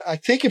I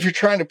think if you're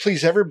trying to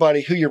please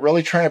everybody, who you're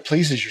really trying to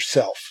please is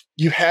yourself.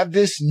 You have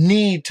this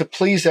need to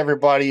please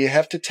everybody. You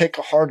have to take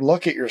a hard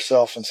look at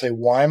yourself and say,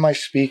 why am I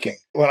speaking?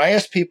 When I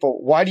ask people,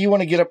 why do you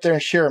want to get up there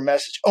and share a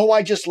message? Oh,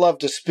 I just love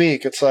to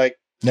speak. It's like,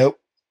 nope,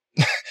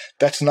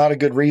 that's not a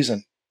good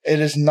reason. It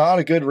is not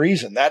a good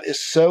reason. That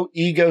is so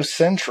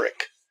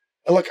egocentric.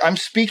 Look, I'm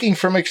speaking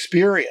from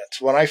experience.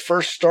 When I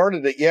first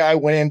started it, I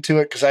went into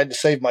it because I had to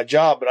save my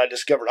job, but I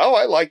discovered,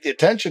 I like the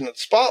attention and the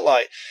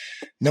spotlight.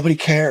 Nobody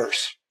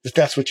cares if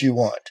that's what you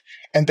want.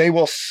 And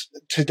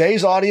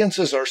today's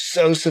audiences are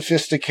so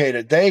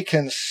sophisticated. They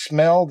can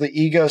smell the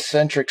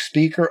egocentric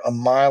speaker a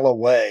mile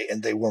away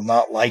and they will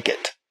not like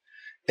it.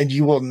 And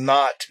you will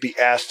not be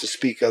asked to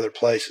speak other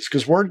places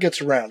because word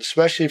gets around,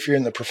 especially if you're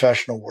in the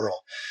professional world.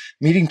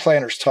 Meeting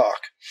planners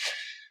talk.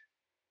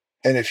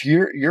 And if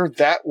you're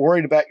that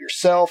worried about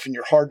yourself and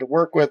you're hard to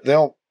work with,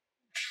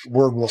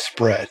 word will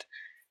spread.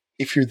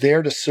 If you're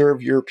there to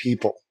serve your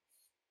people,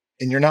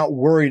 and you're not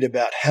worried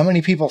about how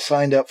many people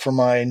signed up for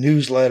my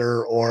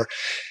newsletter or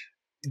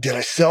did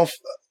I sell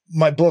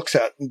my books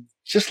out,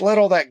 just let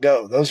all that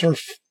go. Those are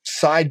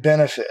side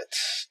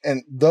benefits,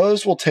 and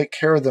those will take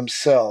care of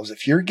themselves.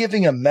 If you're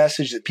giving a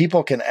message that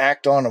people can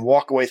act on and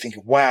walk away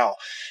thinking, wow,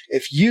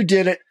 if you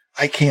did it,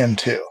 I can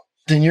too,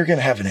 then you're going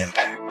to have an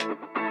impact.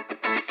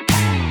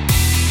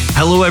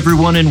 Hello,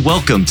 everyone, and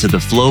welcome to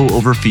the Flow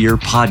Over Fear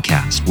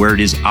podcast, where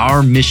it is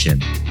our mission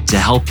to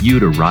help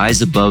you to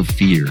rise above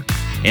fear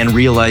and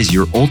realize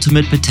your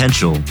ultimate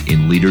potential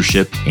in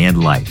leadership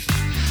and life.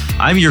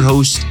 I'm your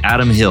host,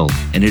 Adam Hill,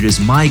 and it is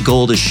my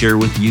goal to share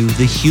with you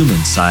the human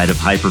side of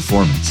high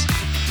performance.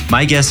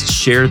 My guests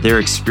share their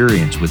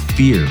experience with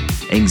fear,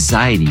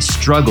 anxiety,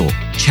 struggle,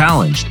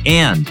 challenge,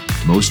 and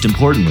most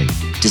importantly,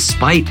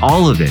 despite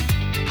all of it,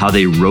 how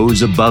they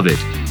rose above it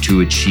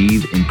to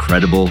achieve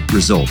incredible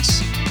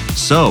results.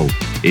 So,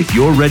 if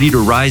you're ready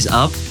to rise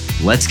up,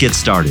 let's get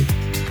started.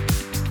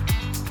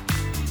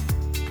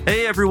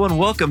 Hey everyone,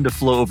 welcome to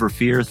Flow Over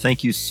Fear.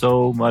 Thank you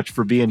so much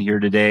for being here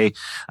today.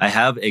 I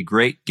have a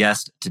great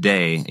guest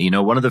today. You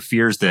know, one of the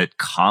fears that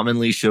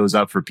commonly shows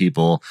up for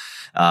people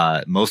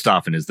most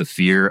often is the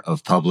fear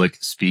of public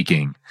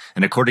speaking.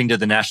 And according to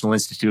the National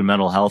Institute of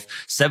Mental Health,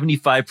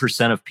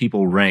 75% of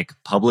people rank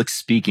public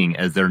speaking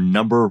as their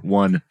number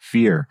one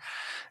fear.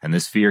 And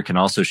this fear can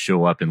also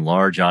show up in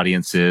large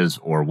audiences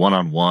or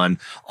one-on-one,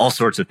 all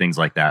sorts of things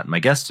like that. My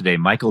guest today,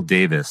 Michael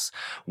Davis,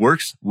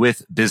 works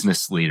with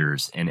business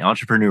leaders and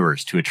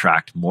entrepreneurs to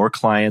attract more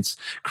clients,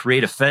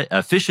 create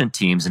efficient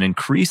teams, and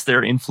increase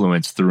their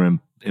influence through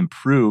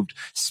improved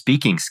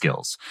speaking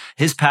skills.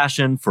 His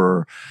passion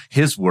for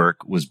his work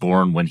was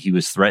born when he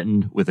was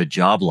threatened with a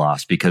job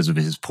loss because of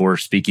his poor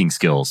speaking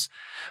skills.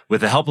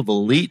 With the help of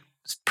elite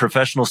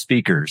professional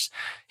speakers,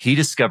 he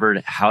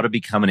discovered how to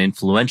become an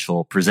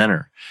influential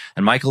presenter.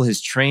 And Michael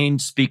has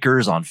trained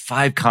speakers on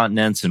 5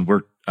 continents and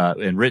worked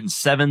and written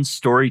 7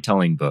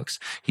 storytelling books.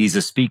 He's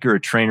a speaker, a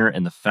trainer,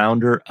 and the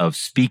founder of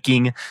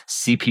Speaking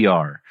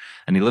CPR.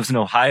 And he lives in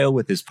Ohio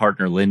with his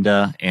partner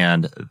Linda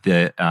and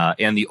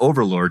the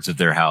overlords of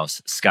their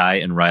house, Sky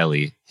and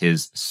Riley,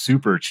 his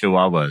super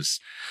chihuahuas.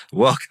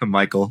 Welcome,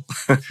 Michael.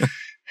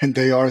 And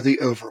they are the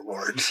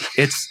overlords.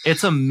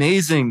 It's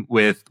amazing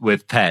with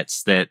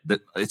pets that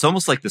it's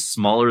almost like the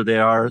smaller they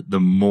are,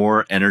 the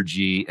more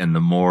energy and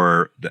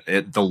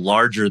the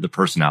larger the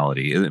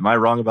personality. Am I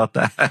wrong about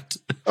that?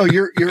 Oh,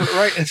 you're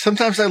right. And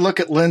sometimes I look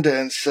at Linda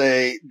and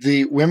say,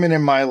 the women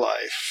in my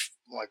life,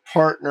 my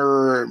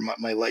partner,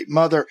 my late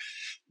mother,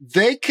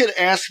 they could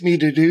ask me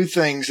to do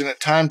things, and at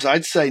times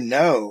I'd say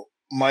no.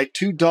 My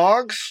 2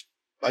 dogs,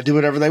 I do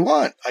whatever they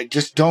want. I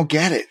just don't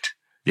get it.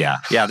 Yeah,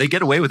 they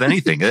get away with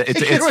anything. They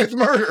get away with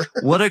murder.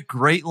 What a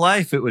great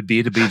life it would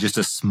be to be just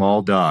a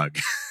small dog.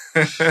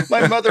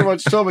 My mother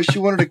once told me she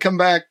wanted to come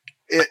back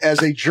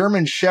as a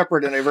German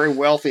shepherd in a very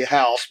wealthy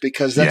house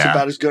because that's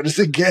about as good as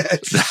it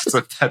gets.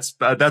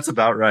 That's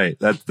about right.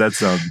 That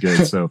sounds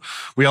good. So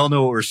we all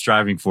know what we're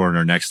striving for in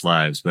our next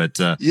lives. But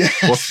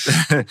yes.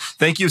 Well,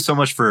 thank you so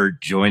much for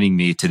joining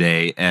me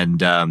today.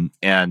 And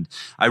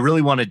I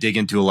really want to dig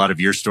into a lot of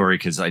your story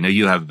because I know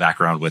you have a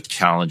background with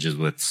challenges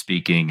with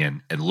speaking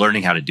and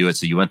learning how to do it.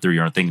 So you went through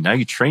your own thing. Now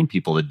you train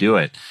people to do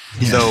it.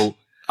 Yes. So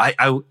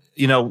I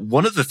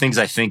one of the things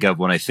I think of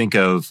when I think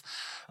of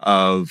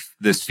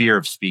this fear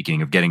of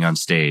speaking, of getting on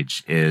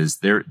stage, is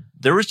there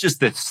was just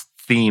this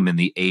theme in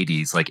the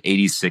 80s, like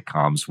 80s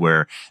sitcoms,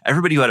 where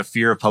everybody who had a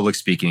fear of public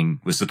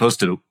speaking was supposed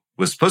to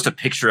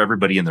picture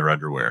everybody in their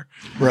underwear.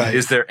 Right.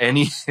 Is there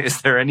any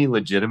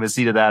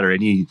legitimacy to that, or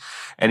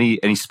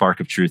any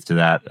spark of truth to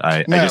that?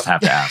 I just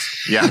have to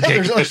ask. Yeah.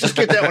 Okay. Let's just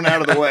get that one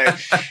out of the way.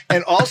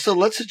 And also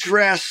let's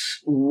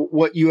address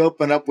what you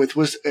open up with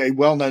was a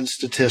well-known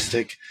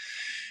statistic.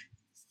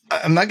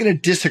 I'm not going to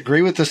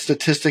disagree with the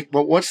statistic,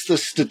 but what's the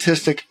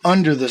statistic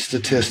under the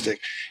statistic?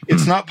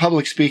 It's not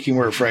public speaking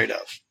we're afraid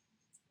of.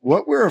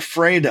 What we're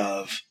afraid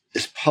of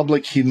is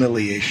public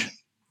humiliation.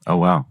 Oh,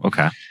 wow.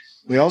 Okay.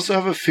 We also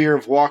have a fear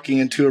of walking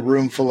into a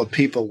room full of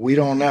people we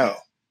don't know.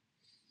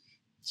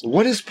 So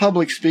what is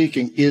public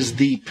speaking is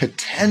the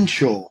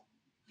potential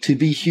to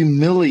be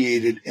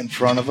humiliated in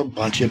front of a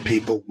bunch of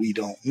people we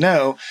don't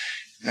know.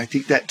 And I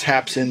think that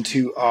taps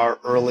into our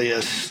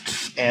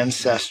earliest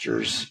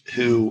ancestors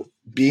who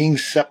being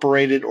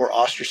separated or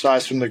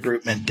ostracized from the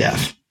group meant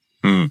death.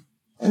 Hmm.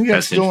 I think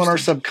that's still in our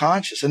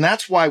subconscious. And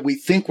that's why we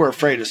think we're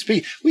afraid to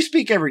speak. We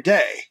speak every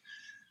day.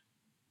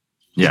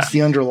 Yeah. It's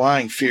the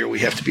underlying fear we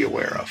have to be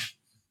aware of.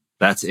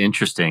 That's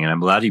interesting. And I'm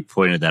glad you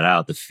pointed that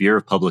out, the fear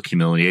of public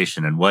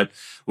humiliation. And what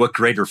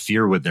greater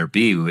fear would there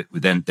be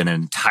than an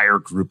entire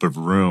group of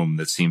an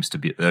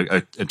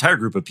entire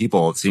group of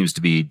people that seems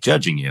to be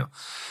judging you?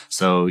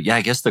 So yeah,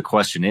 I guess the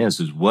question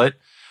is what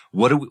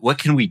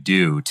can we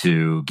do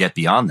to get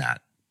beyond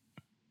that?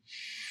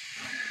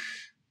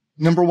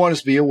 Number one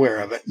is be aware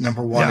of it.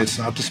 Number one, It's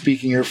not the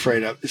speaking you're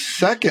afraid of.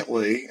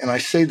 Secondly, and I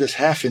say this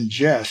half in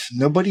jest,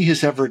 nobody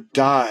has ever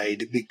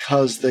died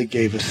because they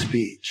gave a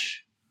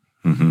speech.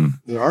 Mm-hmm.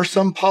 There are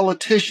some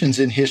politicians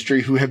in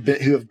history who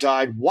have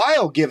died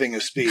while giving a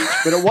speech,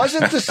 but it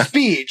wasn't the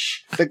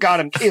speech that got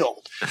them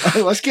killed.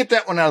 Let's get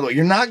that one out of the way.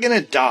 You're not going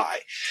to die.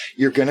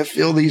 You're going to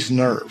feel these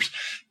nerves.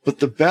 But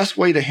the best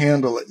way to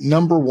handle it,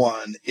 number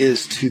one,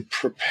 is to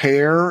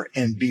prepare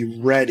and be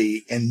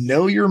ready and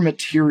know your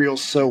material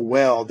so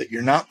well that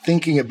you're not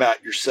thinking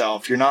about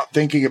yourself. You're not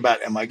thinking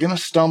about, am I going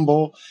to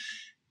stumble,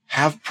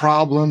 have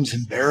problems,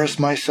 embarrass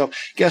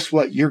myself? Guess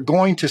what? You're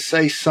going to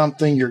say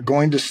something. You're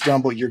going to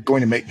stumble. You're going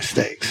to make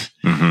mistakes.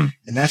 Mm-hmm.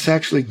 And that's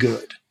actually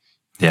good.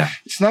 Yeah.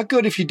 It's not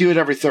good if you do it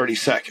every 30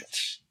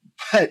 seconds.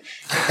 But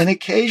an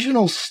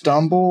occasional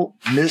stumble,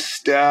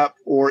 misstep,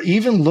 or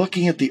even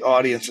looking at the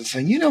audience and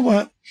saying, you know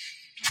what?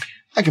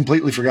 I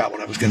completely forgot what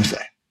I was going to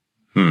say.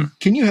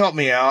 Can you help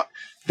me out?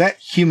 That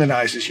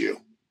humanizes you.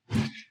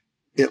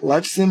 It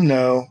lets them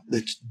know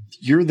that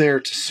you're there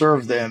to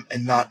serve them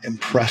and not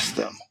impress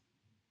them.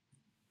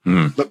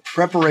 But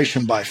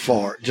preparation by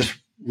far, just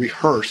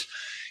rehearse,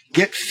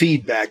 get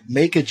feedback,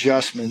 make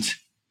adjustments,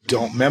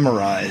 don't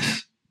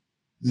memorize,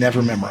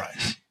 never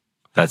memorize.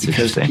 That's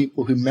because interesting.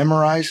 People who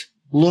memorize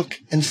look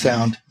and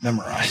sound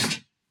memorized.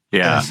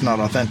 Yeah. And it's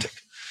not authentic.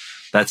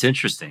 That's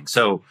interesting.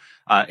 So,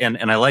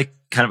 and I like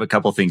kind of a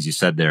couple of things you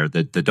said there,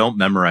 the don't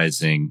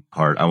memorizing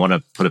part. I want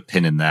to put a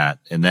pin in that.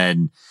 And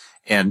then,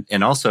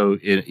 and also,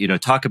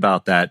 talk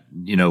about that,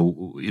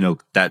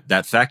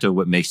 that fact of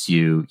what makes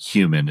you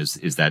human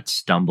is that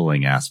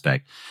stumbling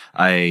aspect.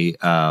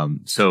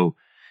 So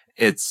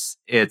it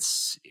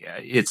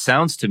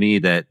sounds to me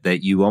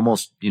that you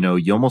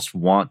almost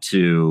want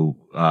to,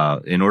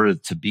 in order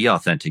to be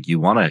authentic, you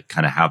want to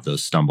kind of have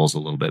those stumbles a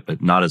little bit,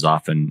 but not as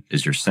often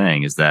as you're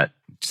saying. Is that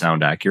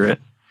sound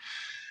accurate?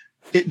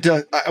 It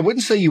does. I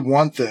wouldn't say you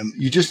want them.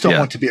 You just don't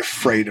want to be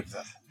afraid of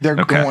them. They're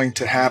going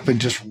to happen.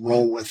 Just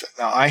roll with it.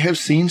 Now, I have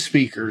seen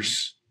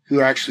speakers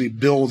who actually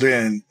build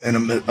in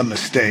a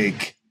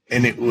mistake,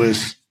 and it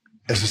was,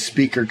 as a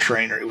speaker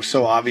trainer, it was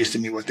so obvious to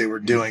me what they were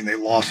doing. They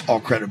lost all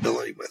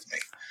credibility with me.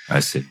 I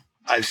see.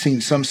 I've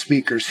seen some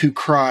speakers who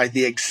cry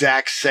the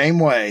exact same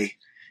way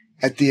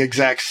at the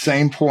exact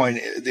same point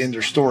in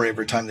their story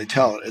every time they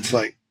tell it. It's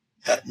like,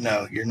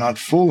 no, you're not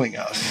fooling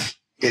us.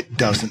 It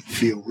doesn't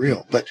feel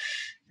real. But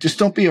just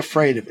don't be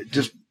afraid of it.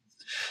 Just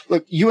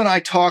look, you and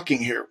I talking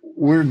here,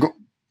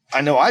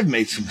 I know I've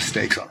made some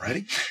mistakes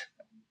already.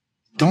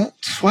 Don't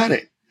sweat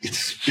it.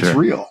 It's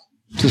real.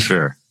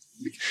 Sure.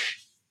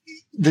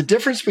 The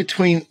difference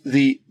between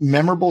the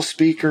memorable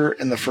speaker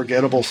and the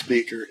forgettable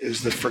speaker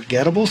is the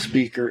forgettable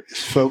speaker is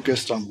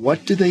focused on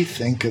what do they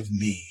think of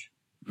me?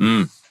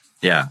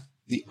 Yeah.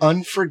 The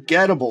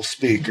unforgettable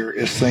speaker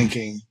is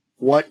thinking,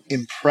 what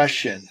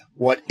impression,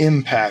 what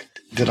impact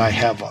did I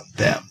have on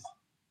them?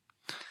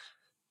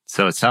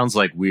 So it sounds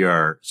like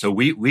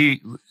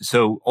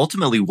so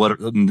ultimately what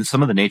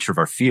some of the nature of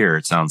our fear,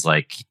 it sounds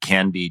like,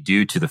 can be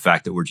due to the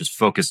fact that we're just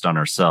focused on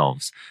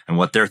ourselves and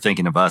what they're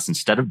thinking of us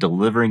instead of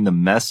delivering the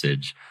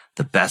message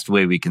the best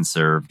way we can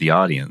serve the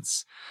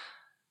audience.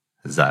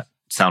 Does that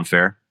sound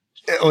fair?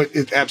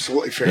 It's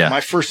absolutely fair. Yeah. My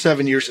first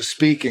 7 years of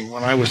speaking,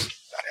 when I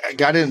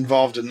got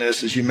involved in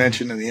this, as you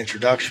mentioned in the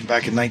introduction,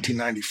 back in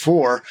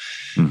 1994,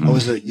 I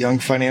was a young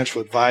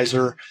financial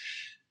advisor.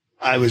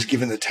 I was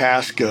given the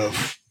task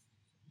of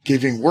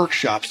giving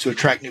workshops to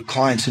attract new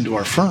clients into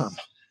our firm.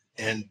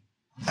 And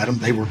Adam,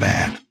 they were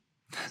bad.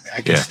 I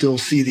can still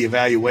see the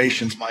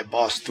evaluations my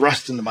boss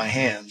thrust into my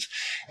hands.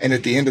 And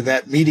at the end of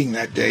that meeting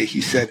that day,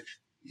 he said,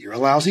 you're a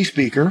lousy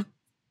speaker.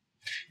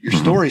 Your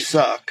stories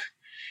suck.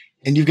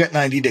 And you've got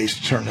 90 days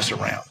to turn this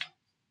around.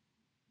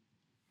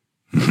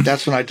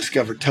 That's when I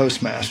discovered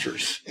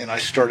Toastmasters. And I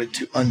started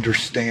to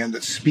understand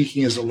that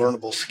speaking is a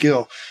learnable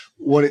skill.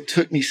 What it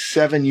took me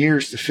 7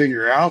 years to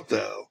figure out,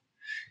 though,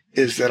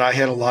 is that I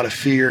had a lot of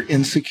fear,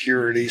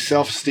 insecurity,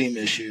 self-esteem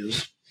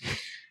issues.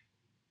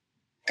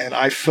 And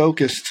I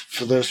focused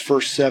for those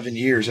first 7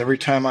 years. Every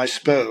time I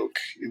spoke,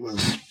 it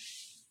was,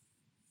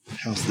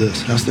 how's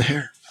this? How's the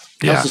hair?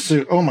 How's the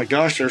suit? Oh my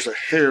gosh, there's a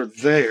hair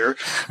there.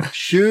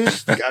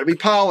 Shoes, got to be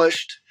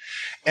polished.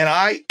 And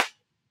I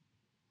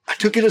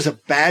took it as a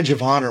badge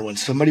of honor when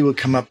somebody would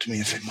come up to me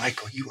and say,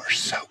 Michael, you are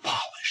so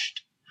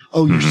polished.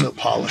 Oh, you're so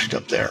polished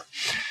up there.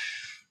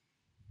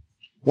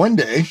 One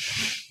day,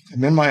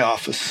 I'm in my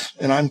office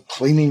and I'm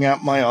cleaning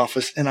out my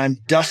office and I'm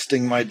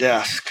dusting my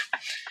desk.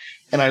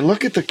 And I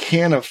look at the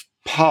can of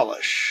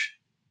polish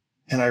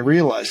and I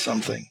realize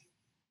something.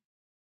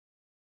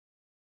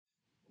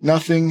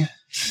 Nothing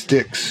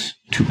sticks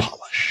to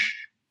polish.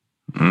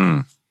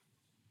 Mm.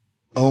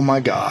 Oh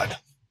my God.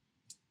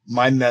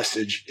 My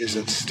message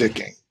isn't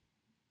sticking.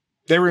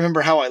 They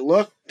remember how I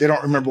look. They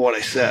don't remember what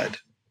I said.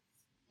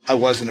 I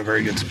wasn't a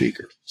very good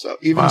speaker. So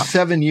even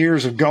 7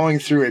 years of going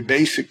through a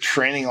basic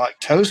training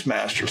like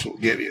Toastmasters will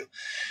give you,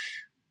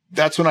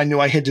 that's when I knew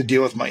I had to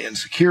deal with my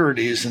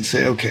insecurities and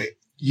say, okay,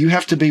 you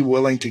have to be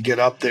willing to get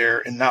up there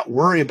and not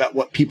worry about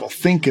what people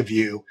think of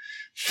you.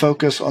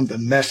 Focus on the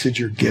message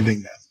you're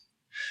giving them.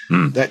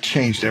 That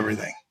changed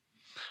everything.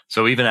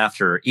 So even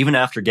after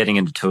getting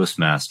into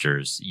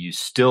Toastmasters, you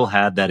still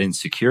had that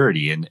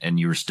insecurity and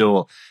you were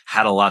still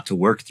had a lot to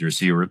work through.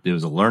 So it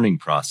was a learning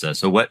process.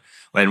 So what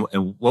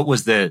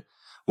was the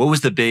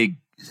big,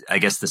 I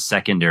guess, the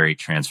secondary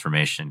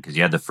transformation? Because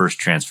you had the first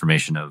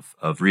transformation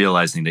of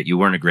realizing that you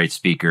weren't a great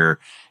speaker.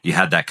 You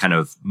had that kind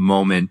of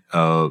moment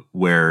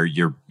where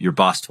your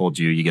boss told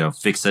you,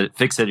 fix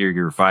it or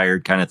you're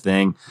fired kind of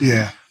thing.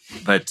 Yeah.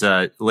 But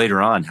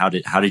later on, how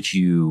did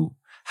you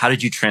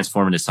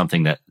transform into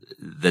something that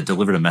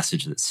delivered a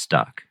message that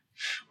stuck?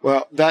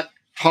 Well, that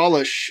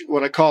polish,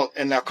 what I call it,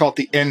 and I call it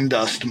the end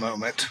dust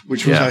moment,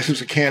 which was nice. It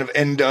was a can of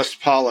end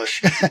dust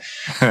polish.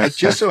 I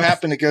just so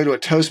happened to go to a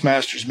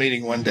Toastmasters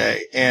meeting one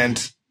day,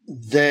 and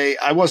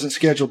I wasn't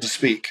scheduled to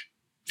speak.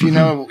 If you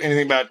know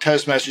anything about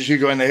Toastmasters, you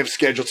go in, they have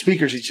scheduled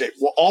speakers each day.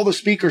 Well, all the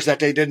speakers that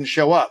day didn't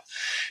show up.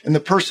 And the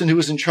person who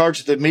was in charge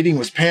of the meeting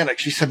was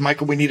panicked. She said,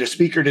 Michael, we need a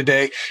speaker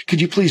today. Could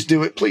you please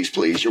do it? Please,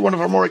 please. You're one of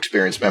our more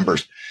experienced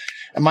members.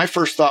 And my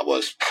first thought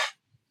was,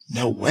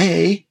 no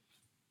way.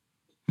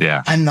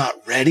 Yeah. I'm not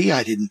ready.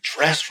 I didn't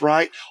dress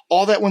right.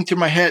 All that went through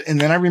my head. And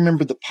then I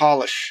remembered the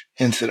polish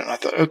incident. I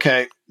thought,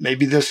 okay,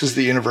 maybe this is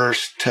the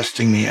universe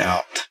testing me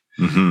out.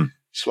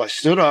 So I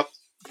stood up,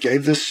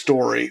 gave this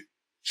story,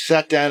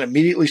 sat down,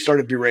 immediately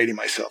started berating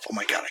myself. Oh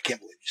my God, I can't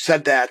believe you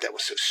said that. That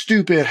was so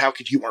stupid. How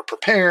could you weren't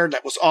prepared?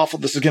 That was awful.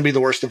 This is going to be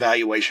the worst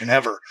evaluation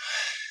ever.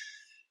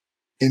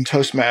 In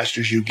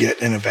Toastmasters, you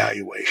get an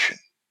evaluation.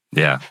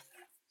 Yeah.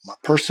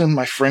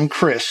 My friend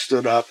Chris,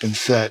 stood up and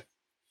said,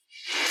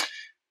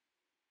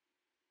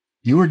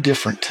 you are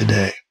different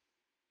today.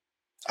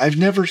 I've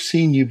never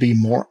seen you be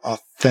more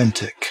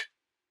authentic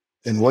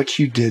than what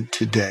you did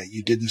today.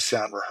 You didn't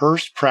sound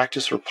rehearsed,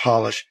 practice, or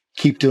polished.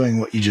 Keep doing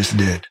what you just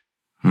did.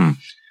 I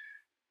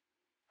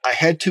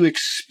had to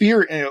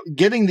experience,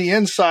 getting the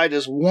inside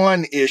is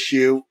one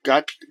issue.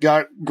 Got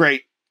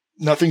great.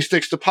 Nothing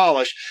sticks to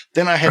polish.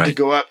 Then I had to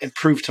go out and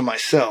prove to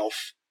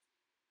myself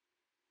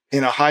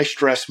in a high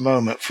stress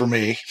moment for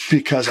me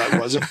because I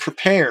wasn't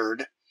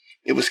prepared.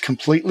 It was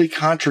completely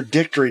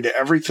contradictory to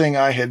everything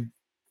I had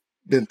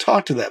been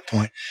taught to that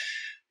point,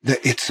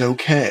 that it's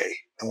okay.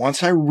 And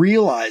once I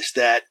realized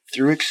that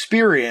through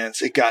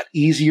experience, it got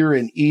easier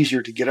and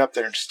easier to get up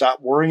there and stop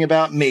worrying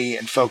about me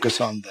and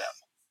focus on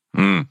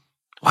them.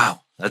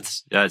 Wow.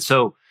 That's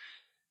so,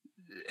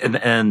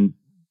 and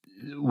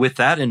with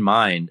that in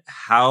mind,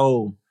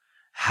 how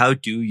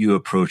do you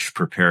approach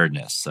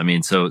preparedness? I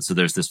mean, so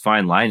there's this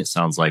fine line, it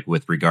sounds like,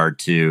 with regard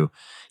to,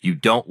 you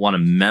don't want to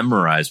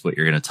memorize what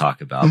you're going to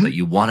talk about, but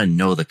you want to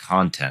know the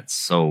content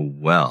so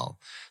well.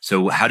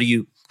 So how do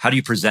you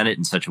present it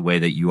in such a way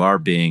that you are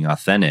being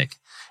authentic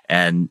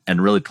and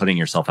really putting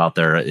yourself out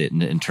there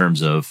in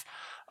terms of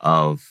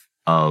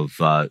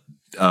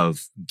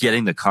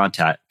getting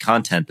the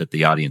content that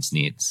the audience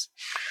needs?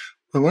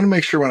 I want to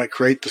make sure when I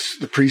create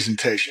the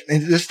presentation,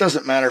 and this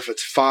doesn't matter if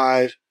it's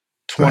 5,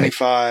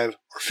 25,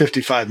 or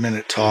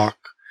 55-minute talk,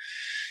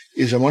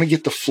 is I want to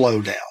get the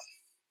flow down.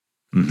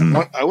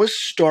 I always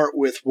start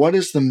with, what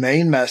is the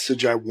main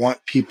message I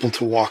want people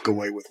to walk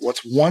away with?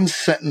 What's one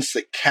sentence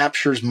that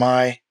captures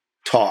my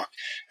talk?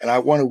 And I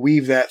want to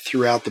weave that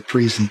throughout the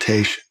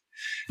presentation.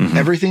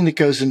 Everything that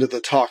goes into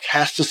the talk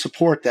has to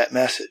support that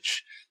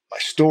message. My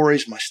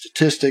stories, my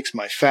statistics,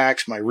 my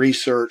facts, my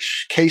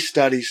research, case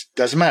studies,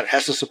 doesn't matter. It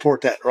has to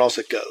support that or else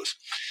it goes.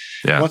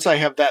 Yeah. Once I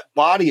have that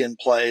body in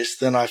place,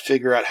 then I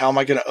figure out how am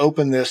I going to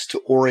open this to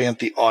orient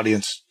the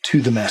audience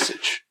to the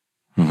message.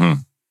 I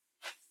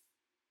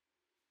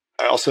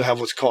also have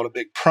what's called a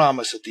big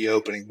promise at the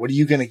opening. What are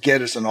you going to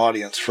get as an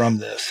audience from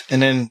this?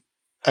 And then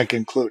I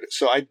conclude it.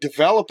 So I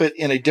develop it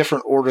in a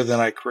different order than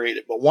I create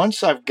it. But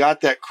once I've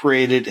got that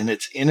created and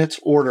it's in its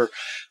order,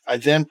 I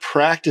then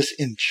practice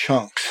in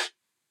chunks.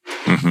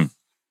 And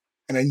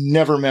I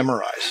never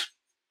memorize.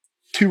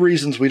 2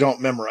 reasons we don't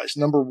memorize.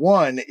 Number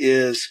one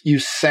is you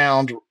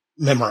sound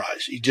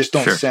memorized. You just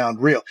don't sound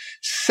real.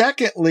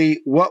 Secondly,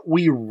 what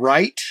we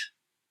write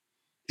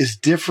is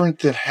different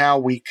than how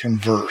we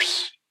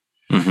converse.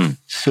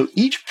 So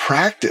each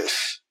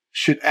practice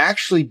should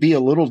actually be a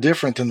little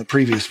different than the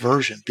previous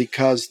version,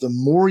 because the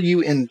more you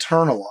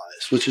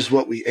internalize, which is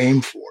what we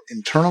aim for,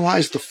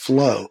 internalize the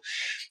flow,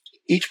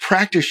 each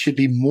practice should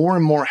be more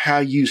and more how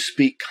you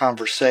speak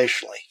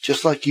conversationally,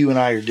 just like you and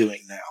I are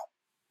doing now.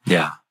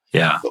 Yeah.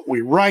 Yeah. But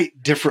we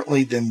write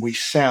differently than we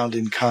sound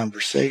in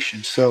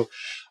conversation. So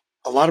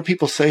a lot of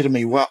people say to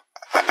me, well,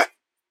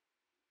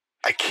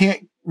 I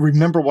can't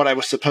remember what I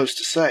was supposed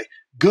to say.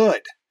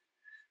 Good.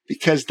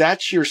 Because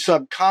that's your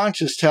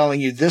subconscious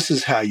telling you this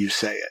is how you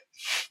say it.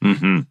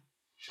 Mm-hmm.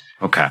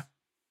 Okay.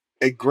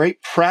 A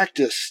great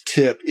practice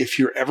tip, if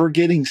you're ever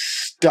getting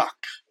stuck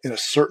in a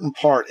certain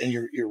part and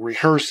you're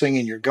rehearsing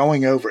and you're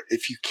going over it,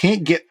 if you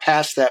can't get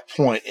past that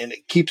point and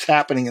it keeps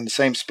happening in the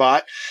same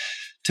spot,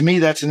 to me,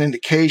 that's an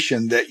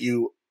indication that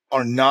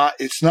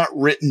it's not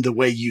written the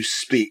way you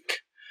speak.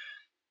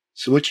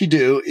 So what you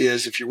do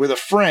is if you're with a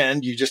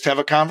friend, you just have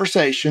a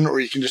conversation, or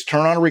you can just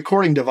turn on a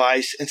recording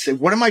device and say,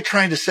 what am I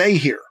trying to say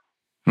here?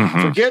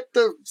 Mm-hmm. Forget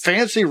the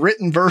fancy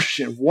written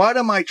version. What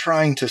am I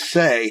trying to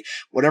say?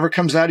 Whatever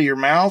comes out of your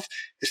mouth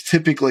is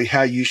typically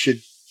how you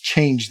should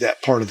change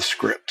that part of the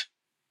script.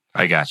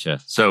 I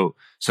gotcha. So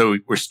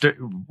we're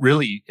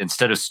really,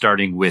 instead of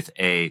starting with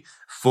a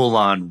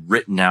full-on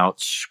written out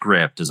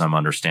script, as I'm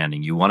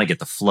understanding, you want to get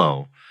the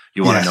flow.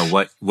 You want to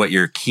know what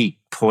your key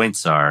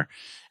points are.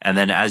 And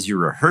then as you're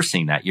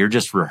rehearsing that, you're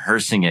just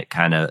rehearsing it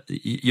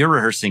you're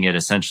rehearsing it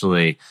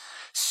essentially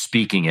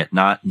speaking it,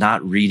 not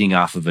reading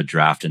off of a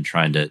draft and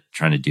trying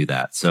to do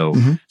that. So,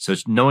 so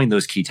it's knowing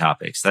those key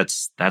topics.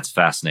 That's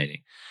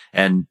fascinating.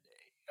 And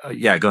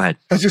yeah, go ahead.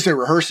 I was just say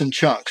rehearse in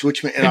chunks, and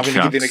I'm going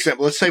to give you an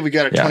example. Let's say we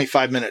got a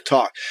 25-minute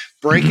talk.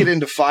 Break it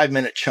into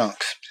 5-minute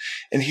chunks.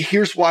 And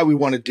here's why we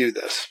want to do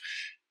this.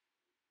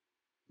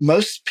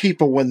 Most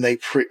people, when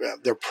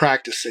they're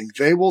practicing,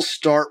 they will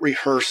start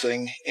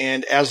rehearsing.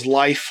 And as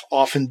life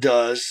often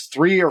does,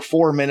 3 or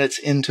 4 minutes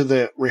into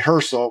the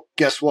rehearsal,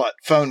 guess what?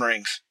 Phone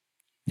rings.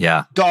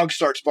 Yeah. Dog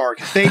starts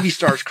barking. Baby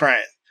starts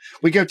crying.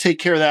 We go take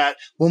care of that.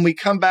 When we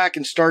come back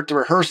and start the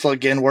rehearsal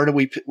again, where do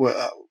we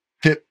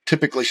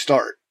typically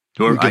start?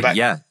 We go back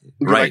to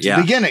the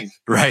beginning.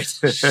 Right.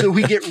 So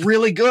we get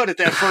really good at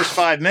that first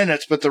 5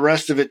 minutes, but the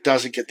rest of it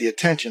doesn't get the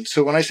attention.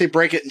 So when I say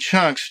break it in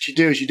chunks, what you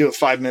do is you do a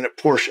 5-minute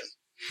portion.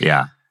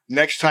 Yeah.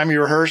 Next time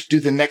you rehearse, do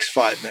the next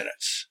 5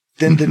 minutes.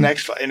 Then the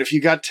next 5. And if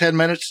you got 10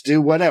 minutes,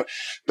 do whatever.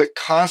 But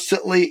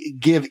constantly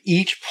give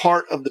each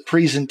part of the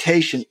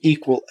presentation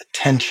equal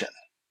attention.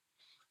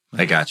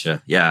 I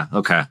gotcha. Yeah.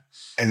 Okay.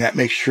 And that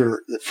makes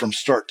sure that from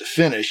start to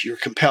finish, you're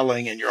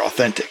compelling and you're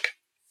authentic.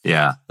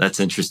 Yeah. That's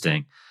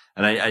interesting.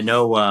 And I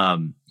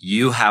know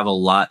you have a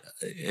lot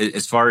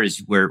as far as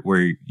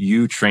where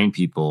you train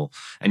people,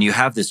 and you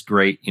have this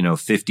great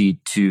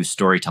 52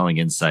 storytelling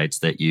insights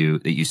that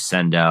you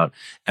send out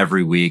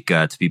every week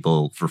to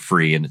people for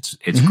free, and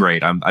it's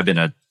great. I've been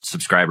a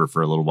subscriber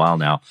for a little while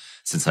now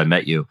since I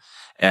met you,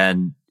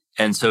 and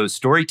so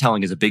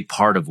storytelling is a big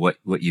part of what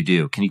you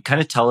do. Can you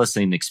kind of tell us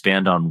and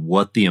expand on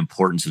what the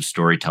importance of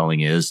storytelling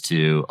is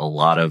to a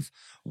lot of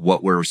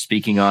what we're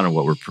speaking on and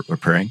what we're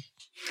preparing?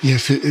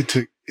 Yes,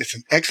 it's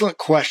an excellent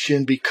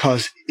question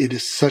because it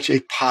is such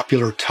a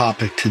popular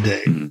topic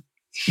today.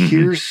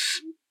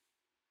 Here's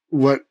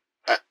what,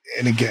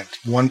 and again,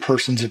 one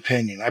person's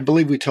opinion. I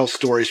believe we tell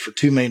stories for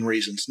 2 main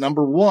reasons.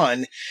 Number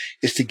one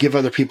is to give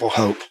other people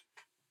hope.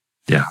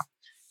 Yeah.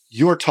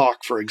 Your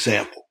talk, for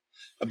example,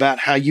 about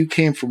how you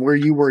came from where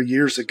you were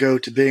years ago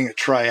to being a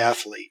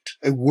triathlete,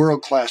 a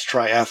world-class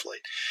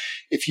triathlete.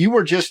 If you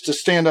were just to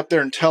stand up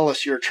there and tell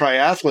us you're a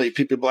triathlete,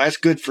 people would be like, that's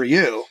good for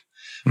you.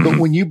 But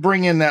when you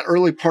bring in that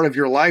early part of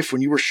your life,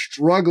 when you were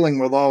struggling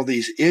with all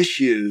these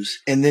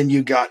issues, and then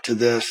you got to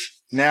this,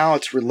 now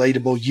it's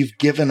relatable. You've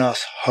given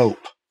us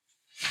hope.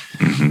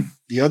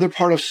 The other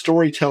part of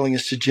storytelling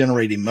is to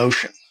generate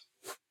emotion.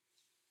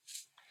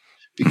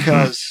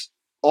 Because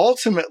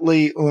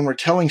ultimately, when we're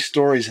telling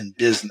stories in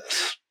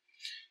business,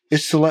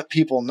 it's to let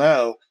people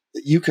know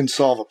that you can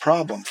solve a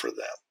problem for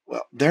them.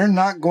 Well, they're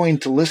not going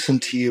to listen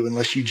to you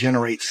unless you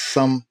generate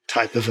some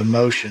type of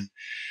emotion.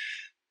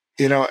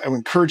 I would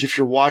encourage, if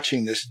you're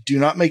watching this, do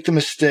not make the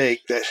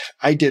mistake that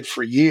I did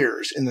for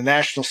years in the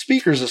National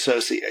Speakers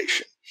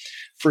Association.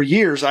 For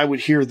years, I would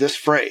hear this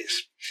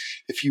phrase: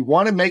 if you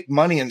want to make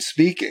money in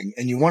speaking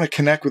and you want to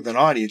connect with an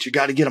audience, you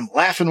got to get them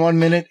laughing 1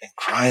 minute and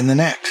crying the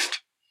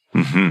next.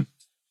 I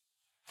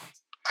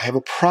have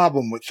a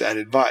problem with that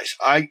advice.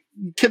 I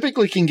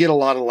typically can get a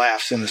lot of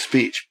laughs in a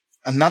speech.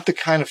 I'm not the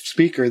kind of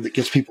speaker that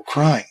gets people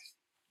crying.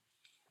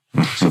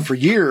 So for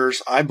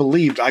years, I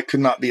believed I could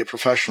not be a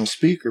professional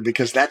speaker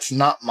because that's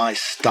not my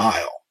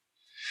style.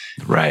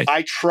 Right.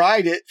 I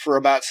tried it for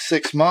about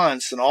 6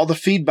 months, and all the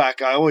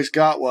feedback I always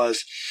got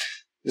was,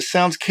 this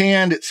sounds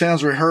canned, it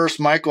sounds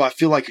rehearsed. Michael, I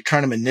feel like you're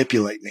trying to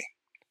manipulate me.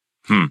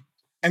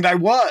 And I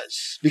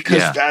was,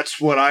 because that's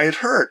what I had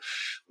heard.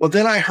 Well,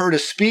 then I heard a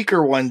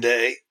speaker one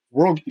day,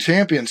 world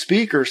champion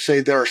speaker,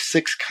 say there are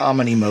 6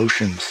 common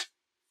emotions: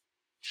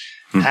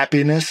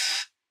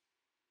 happiness,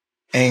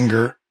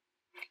 anger,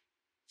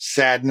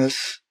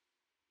 sadness,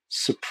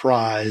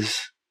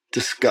 surprise,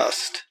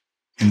 disgust,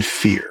 and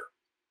fear.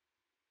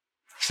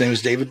 His name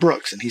is David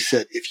Brooks. And he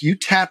said, if you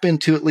tap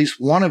into at least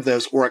one of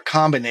those or a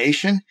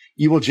combination,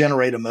 you will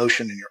generate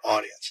emotion in your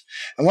audience.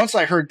 And once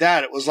I heard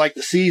that, it was like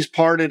the seas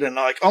parted and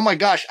like, oh my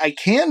gosh, I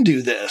can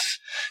do this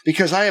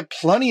because I have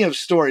plenty of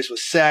stories with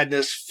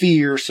sadness,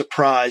 fear,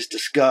 surprise,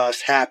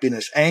 disgust,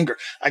 happiness, anger.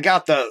 I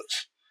got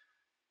those.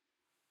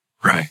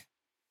 Right.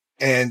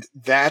 And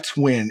that's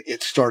when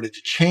it started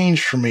to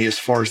change for me as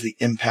far as the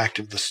impact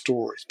of the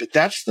stories. But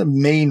that's the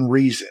main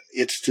reason.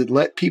 It's to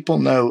let people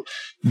know.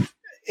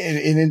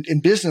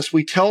 In business,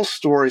 we tell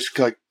stories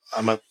like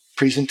I'm a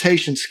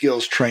presentation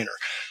skills trainer.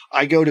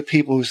 I go to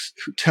people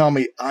who tell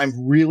me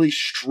I'm really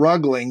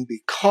struggling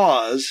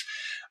because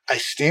I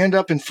stand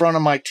up in front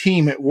of my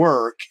team at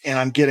work and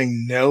I'm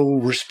getting no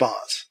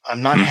response.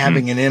 I'm not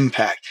having an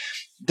impact.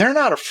 They're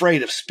not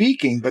afraid of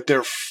speaking, but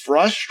they're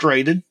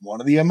frustrated, one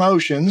of the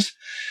emotions,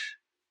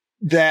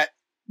 that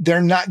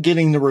they're not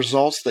getting the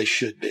results they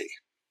should be.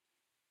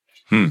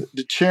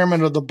 The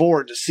chairman of the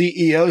board, the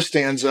CEO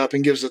stands up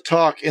and gives a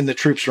talk and the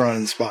troops are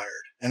uninspired.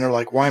 And they're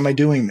like, why am I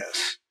doing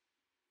this?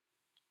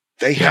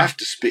 They have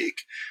to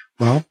speak.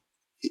 Well,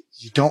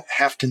 you don't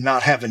have to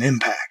not have an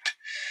impact.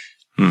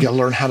 You got to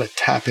learn how to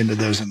tap into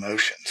those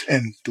emotions.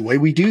 And the way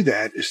we do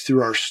that is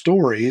through our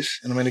stories.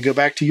 And I'm going to go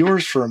back to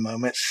yours for a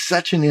moment.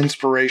 Such an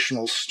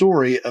inspirational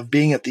story of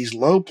being at these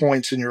low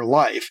points in your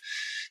life,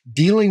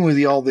 dealing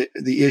with all the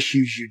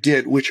issues you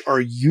did, which are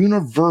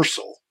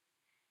universal.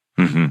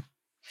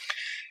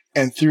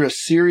 And through a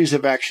series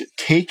of action,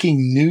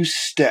 taking new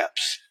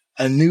steps,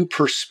 a new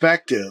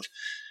perspective.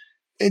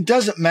 It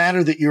doesn't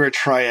matter that you're a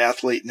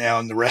triathlete now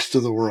and the rest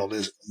of the world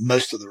is,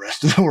 most of the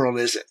rest of the world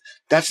isn't.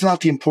 That's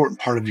not the important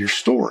part of your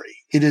story.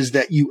 It is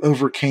that you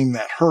overcame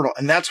that hurdle.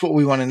 And that's what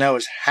we want to know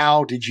is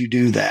how did you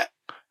do that?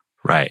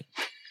 Right.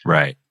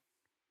 Right.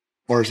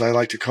 Or as I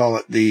like to call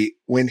it, the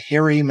when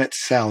Harry met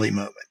Sally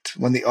moment,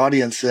 when the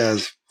audience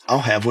says, I'll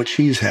have what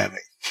she's having.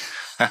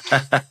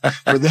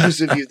 For those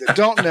of you that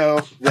don't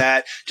know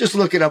that, just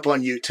look it up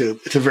on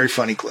YouTube. It's a very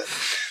funny clip.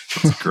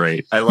 That's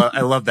great. I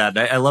love that.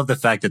 I love the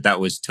fact that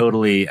was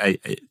totally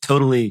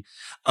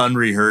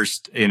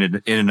unrehearsed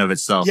in and of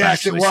itself. Yes,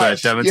 actually. it was. So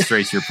that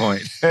demonstrates your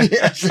point.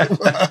 Yes, it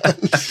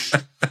was.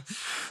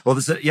 Well,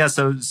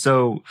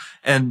 so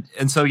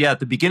at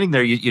the beginning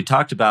there, you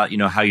talked about,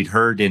 how you'd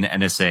heard in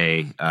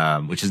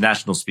NSA, which is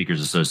National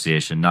Speakers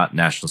Association, not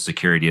National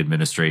Security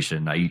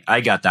Administration.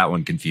 I got that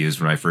one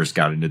confused when I first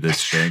got into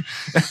this thing.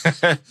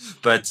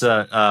 But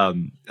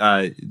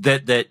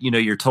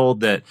you're told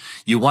that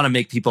you want to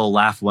make people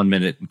laugh 1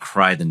 minute and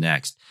cry the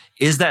next.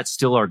 Is that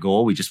still our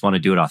goal? We just want to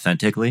do it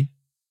authentically?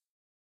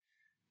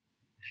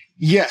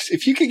 Yes,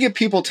 if you could get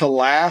people to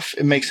laugh,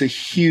 it makes a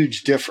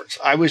huge difference.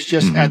 I was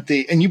just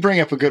and you bring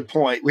up a good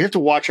point. We have to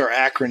watch our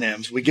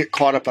acronyms. We get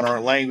caught up in our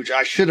language.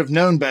 I should have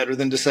known better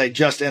than to say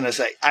just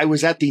NSA. I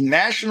was at the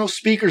National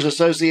Speakers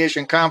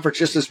Association conference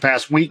just this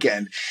past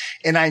weekend,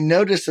 and I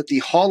noticed that the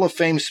Hall of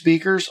Fame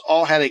speakers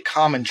all had a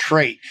common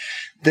trait.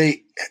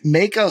 They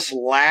make us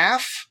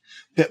laugh,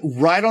 but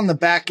right on the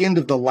back end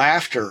of the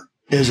laughter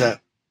is a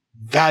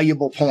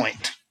valuable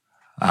point.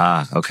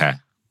 Okay.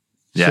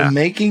 Yeah. So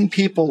making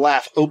people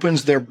laugh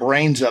opens their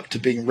brains up to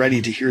being ready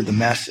to hear the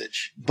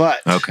message. But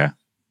a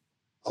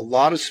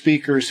lot of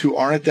speakers who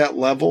aren't at that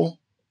level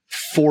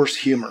force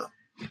humor.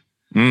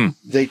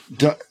 They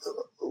don't,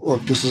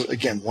 look, this is,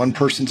 again, one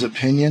person's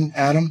opinion,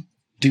 Adam.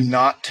 Do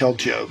not tell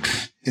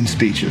jokes in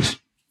speeches.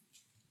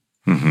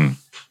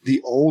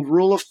 The old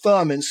rule of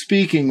thumb in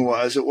speaking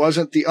was, it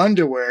wasn't the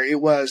underwear. It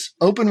was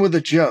open with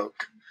a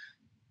joke.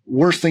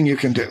 Worst thing you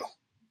can do.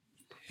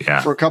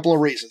 Yeah. For a couple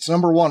of reasons.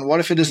 Number one, what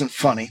if it isn't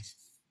funny?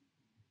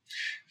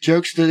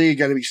 Jokes today, you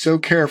got to be so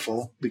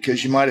careful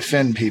because you might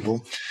offend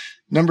people.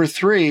 Number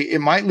three,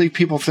 it might leave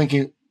people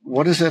thinking,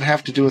 what does that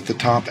have to do with the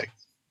topic?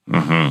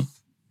 And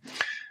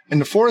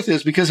the fourth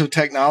is because of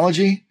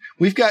technology,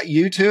 we've got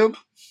YouTube,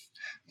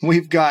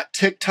 we've got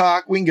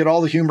TikTok, we can get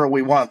all the humor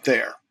we want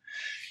there.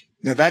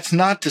 Now, that's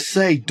not to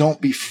say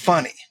don't be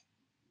funny.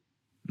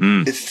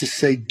 It's to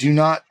say do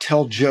not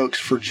tell jokes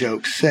for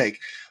joke's sake.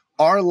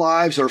 Our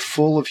lives are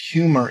full of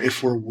humor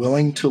if we're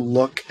willing to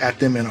look at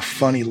them in a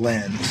funny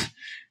lens.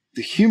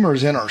 The humor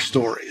is in our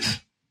stories.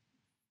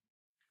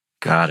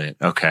 Got it.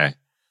 Okay.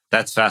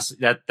 That's fast.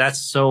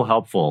 That's so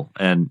helpful.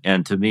 And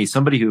to me,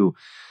 somebody who,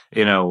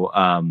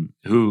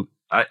 who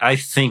I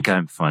think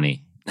I'm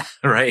funny,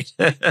 right?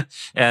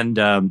 and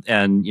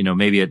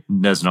maybe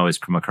it doesn't always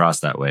come across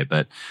that way,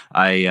 but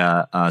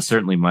I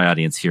certainly my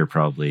audience here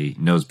probably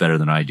knows better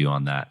than I do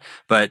on that.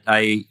 But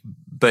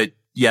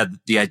yeah,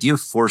 the idea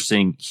of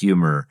forcing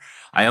humor,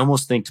 I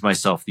almost think to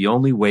myself, the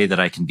only way that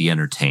I can be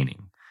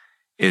entertaining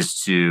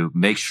is to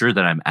make sure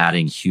that I'm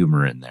adding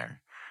humor in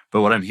there.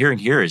 But what I'm hearing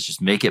here is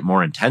just make it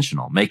more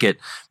intentional. Make it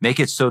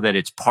so that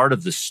it's part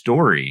of the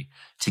story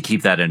to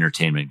keep that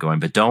entertainment going.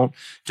 But don't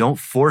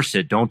force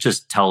it. Don't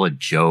just tell a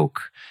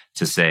joke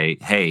to say,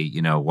 hey,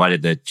 why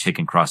did the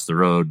chicken cross the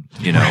road?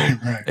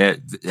 Right.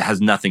 It has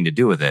nothing to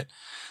do with it.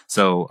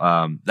 So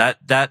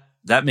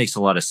that makes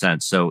a lot of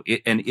sense. So,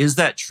 and is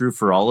that true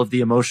for all of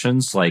the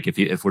emotions? Like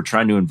if we're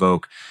trying to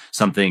invoke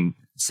something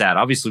sad.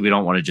 Obviously, we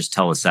don't want to just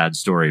tell a sad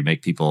story,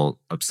 make people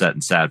upset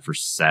and sad for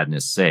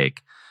sadness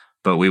sake.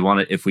 But we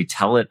want to, if we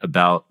tell it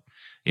about,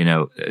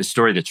 a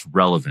story that's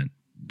relevant,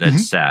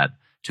 that's sad,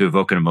 to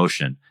evoke an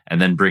emotion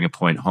and then bring a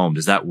point home.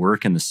 Does that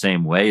work in the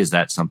same way? Is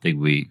that something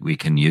we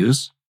can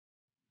use?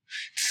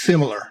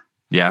 Similar.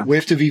 Yeah. We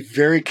have to be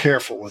very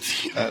careful with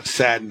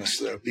sadness,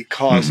 though,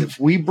 because if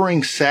we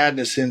bring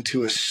sadness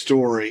into a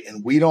story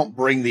and we don't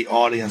bring the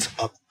audience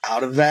up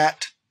out of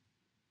that,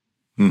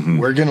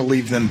 we're going to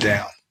leave them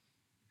down.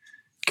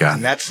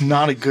 And that's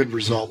not a good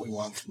result we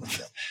want from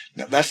them.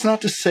 Now, that's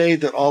not to say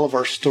that all of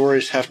our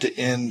stories have to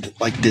end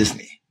like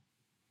Disney.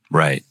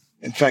 Right.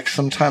 In fact,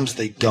 sometimes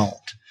they don't.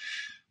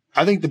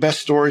 I think the best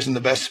stories and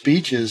the best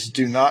speeches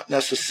do not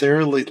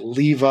necessarily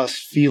leave us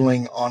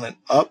feeling on an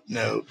up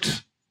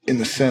note in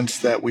the sense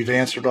that we've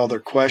answered all their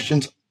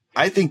questions.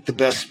 I think the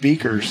best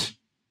speakers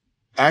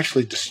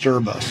actually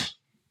disturb us.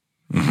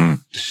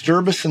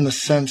 Disturb us in the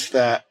sense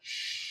that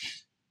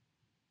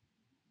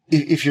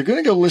if you're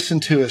going to go listen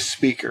to a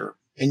speaker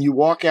and you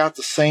walk out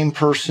the same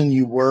person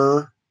you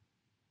are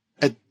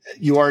at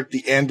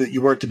the end that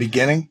you were at the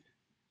beginning,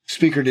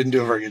 speaker didn't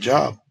do a very good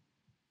job.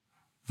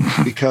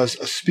 Because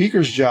a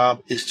speaker's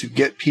job is to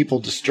get people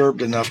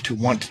disturbed enough to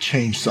want to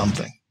change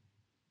something.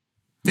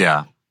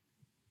 Yeah.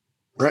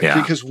 Right?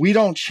 Yeah. Because we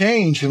don't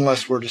change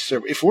unless we're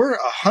disturbed. If we're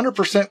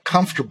 100%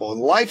 comfortable and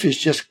life is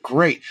just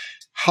great,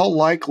 how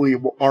likely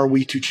are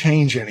we to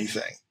change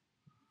anything?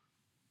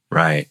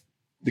 Right.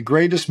 The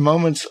greatest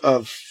moments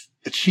of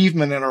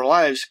achievement in our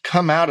lives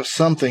come out of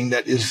something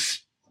that is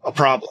a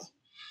problem,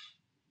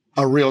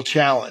 a real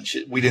challenge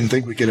that we didn't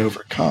think we could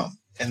overcome.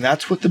 And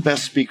that's what the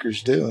best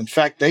speakers do. In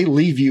fact, they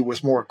leave you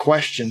with more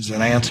questions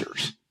than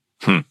answers.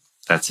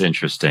 That's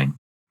interesting.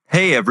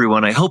 Hey,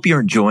 everyone. I hope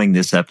you're enjoying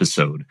this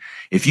episode.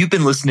 If you've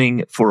been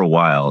listening for a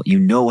while, you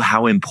know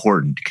how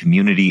important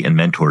community and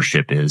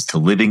mentorship is to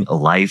living a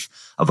life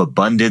of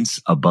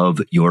abundance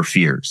above your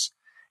fears.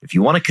 If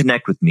you want to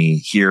connect with me,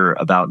 hear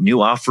about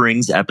new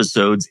offerings,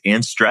 episodes,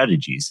 and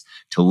strategies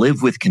to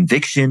live with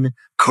conviction,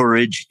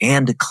 courage,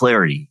 and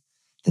clarity,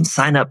 then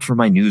sign up for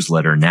my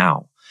newsletter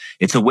now.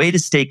 It's a way to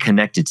stay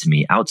connected to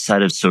me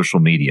outside of social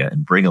media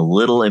and bring a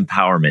little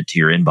empowerment to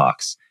your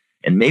inbox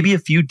and maybe a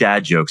few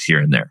dad jokes here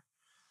and there.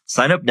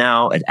 Sign up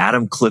now at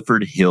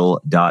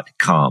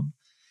adamcliffordhill.com.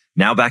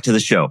 Now back to the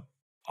show.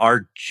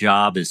 Our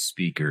job as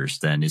speakers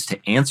then is to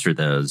answer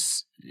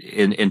those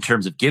in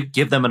terms of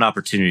give them an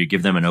opportunity,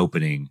 give them an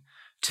opening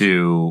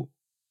to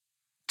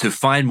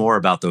find more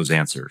about those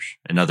answers.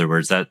 In other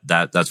words,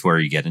 that's where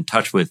you get in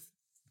touch with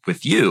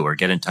you or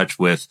get in touch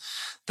with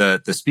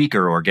the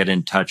speaker or get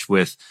in touch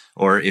with,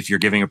 or if you're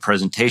giving a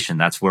presentation,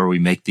 that's where we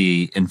make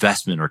the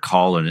investment or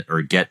call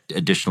or get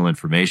additional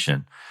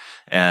information.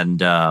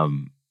 And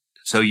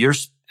so your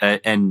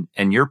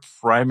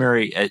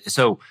primary,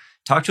 so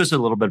talk to us a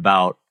little bit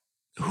about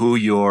who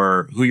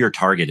your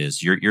target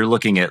is. You're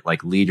looking at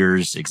like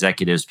leaders,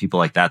 executives, people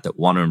like that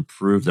want to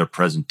improve their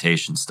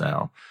presentation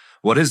style.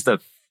 What is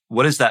that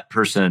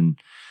person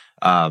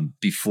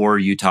before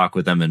you talk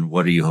with them, and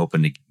what are you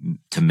hoping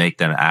to make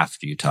them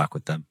after you talk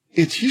with them?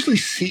 It's usually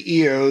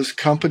CEOs,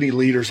 company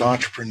leaders,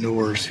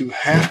 entrepreneurs who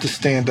have to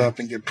stand up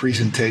and give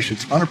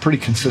presentations on a pretty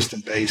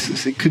consistent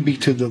basis. It could be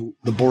to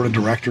the board of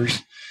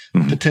directors,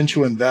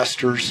 potential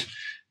investors,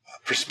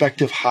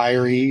 prospective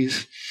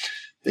hirees.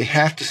 They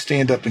have to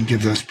stand up and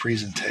give those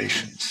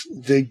presentations.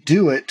 They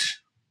do it.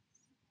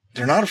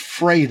 They're not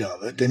afraid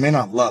of it. They may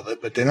not love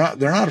it, but they're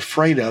not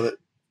afraid of it,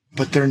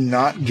 but they're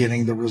not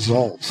getting the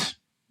results.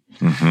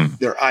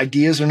 Their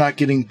ideas are not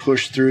getting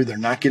pushed through. They're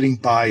not getting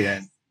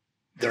buy-in.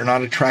 They're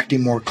not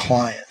attracting more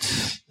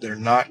clients. They're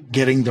not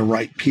getting the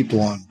right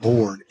people on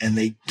board, and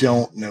they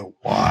don't know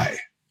why.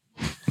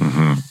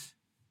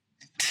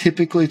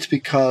 Typically, it's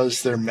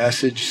because their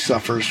message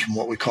suffers from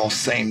what we call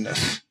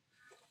sameness.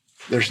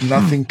 There's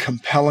nothing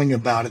compelling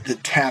about it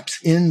that taps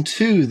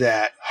into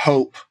that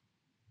hope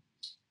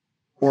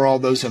or all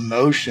those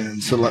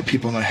emotions to let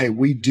people know, hey,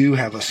 we do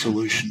have a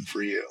solution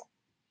for you.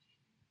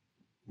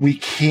 We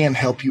can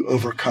help you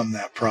overcome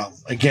that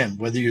problem. Again,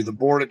 whether you're the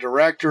board of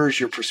directors,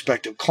 your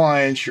prospective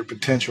clients, your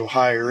potential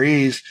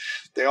hirees,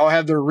 they all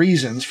have their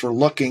reasons for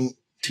looking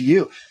to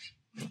you.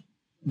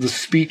 The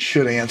speech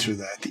should answer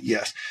that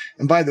yes.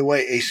 And by the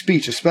way, a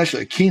speech,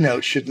 especially a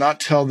keynote, should not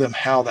tell them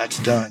how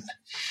that's done.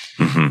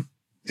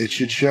 It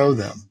should show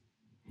them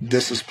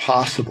this is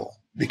possible,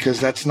 because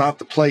that's not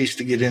the place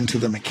to get into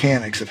the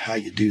mechanics of how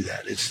you do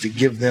that. It's to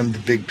give them the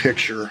big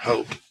picture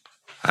hope.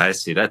 I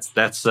see. That's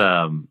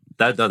an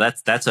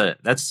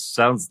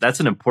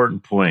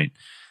important point,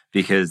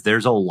 because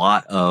there's a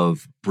lot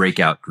of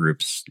breakout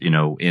groups,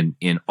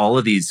 in all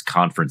of these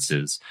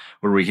conferences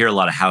where we hear a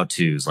lot of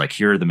how-tos, like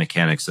here are the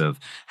mechanics of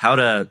how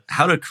to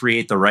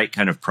create the right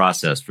kind of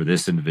process for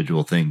this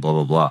individual thing, blah,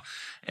 blah, blah.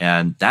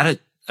 And that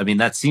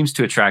seems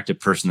to attract a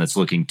person that's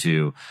looking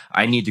to,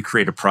 I need to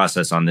create a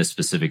process on this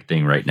specific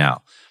thing right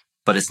now.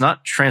 But it's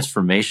not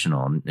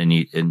transformational.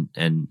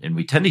 And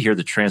we tend to hear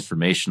the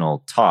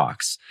transformational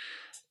talks,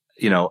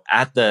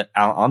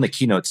 on the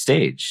keynote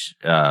stage,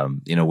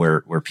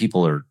 where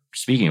people are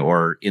speaking,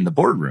 or in the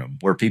boardroom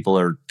where people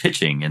are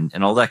pitching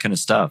and all that kind of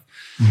stuff.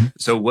 Mm-hmm.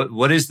 So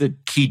what is the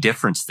key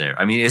difference there?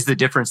 I mean, is the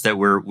difference that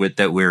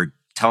we're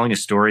telling a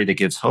story that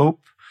gives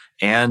hope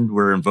and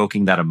we're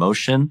invoking that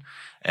emotion?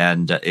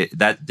 And is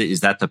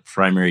that the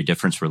primary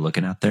difference we're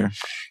looking at there?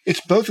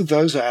 It's both of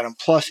those, Adam.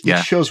 Plus,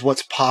 it shows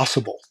what's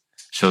possible.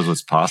 Shows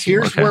what's possible.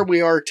 Here's where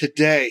we are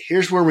today.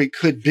 Here's where we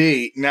could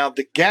be. Now,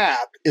 the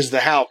gap is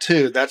the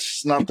how-to.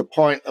 That's not the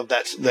point of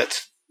that's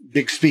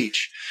big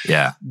speech.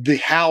 Yeah. The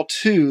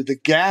how-to, the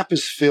gap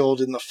is filled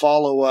in the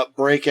follow-up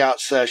breakout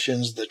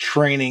sessions, the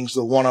trainings,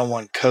 the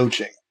one-on-one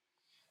coaching.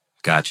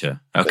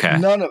 Gotcha. Okay.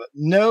 But none of it.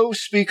 No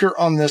speaker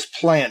on this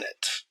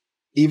planet,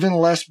 even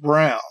Les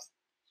Brown,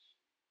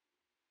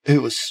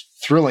 who was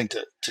thrilling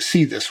to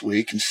see this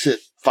week and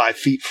sit 5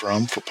 feet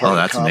from for part of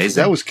the conference.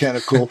 Amazing. That was kind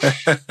of cool.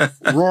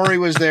 Rory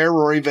was there,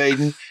 Rory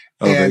Vaden.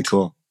 Oh, very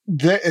cool.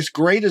 As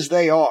great as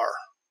they are,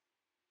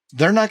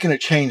 they're not going to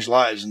change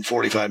lives in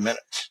 45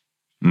 minutes.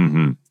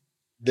 Mm-hmm.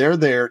 They're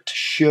there to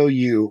show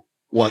you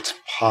what's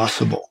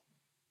possible.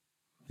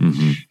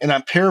 Mm-hmm. And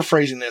I'm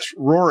paraphrasing this.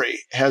 Rory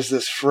has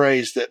this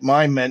phrase that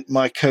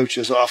my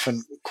coaches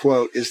often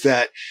quote, is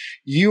that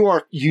you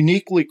are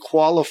uniquely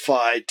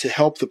qualified to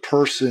help the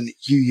person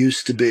you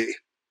used to be.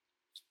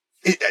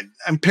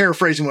 I'm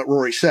paraphrasing what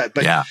Rory said,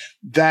 but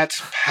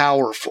that's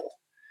powerful.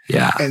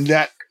 Yeah. And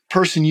that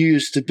person you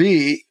used to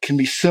be can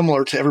be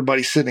similar to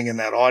everybody sitting in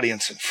that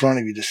audience in front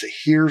of you to say,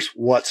 here's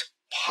what's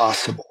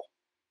possible.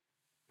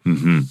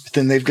 Mm-hmm. But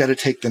then they've got to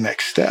take the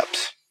next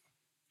steps.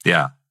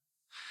 Yeah.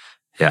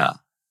 Yeah.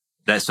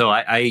 So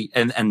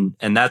and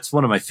that's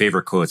one of my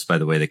favorite quotes, by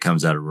the way, that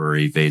comes out of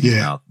Rory Vaden's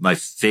mouth. My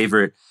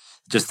favorite,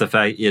 just the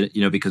fact,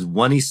 because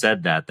when he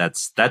said that,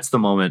 that's the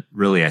moment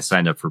really I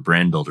signed up for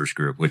Brand Builders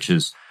Group, which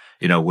is,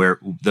 where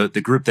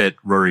the group that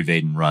Rory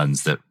Vaden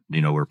runs that,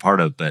 we're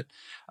part of, but,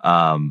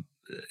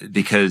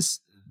 because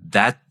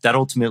that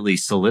ultimately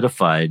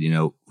solidified,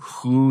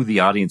 who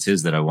the audience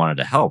is that I wanted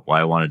to help, why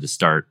I wanted to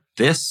start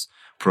this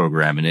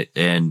program.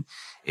 And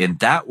in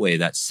that way,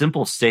 that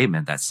simple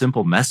statement, that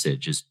simple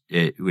message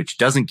which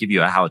doesn't give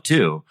you a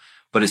how-to,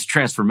 but it's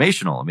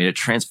transformational. I mean, it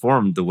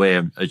transformed the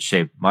way it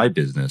shaped my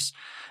business.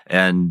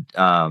 And,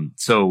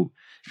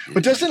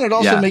 but doesn't it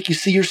also make you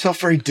see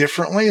yourself very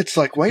differently? It's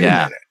like, wait a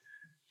minute.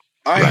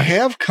 I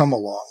have come a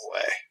long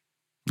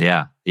way.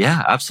 Yeah.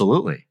 Yeah,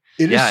 absolutely.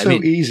 It is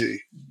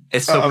easy.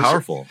 It's so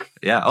powerful.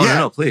 Yeah. Oh,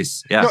 no,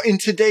 please. Yeah. No, in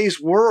today's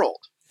world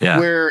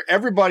where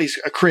everybody's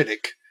a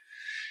critic.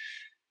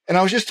 And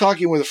I was just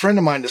talking with a friend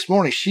of mine this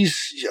morning.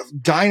 She's a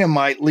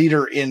dynamite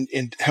leader in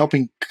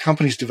helping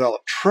companies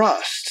develop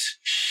trust.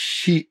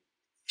 She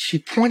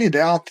pointed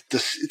out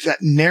that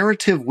that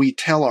narrative we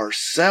tell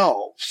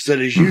ourselves that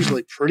is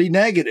usually pretty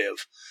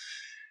negative,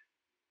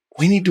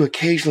 we need to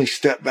occasionally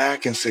step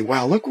back and say,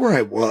 wow, look where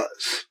I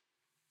was.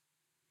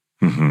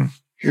 Mm-hmm.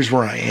 Here's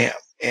where I am.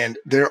 And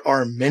there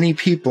are many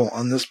people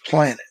on this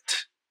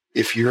planet,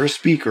 if you're a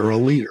speaker or a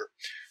leader,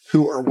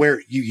 who are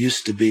where you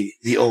used to be,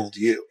 the old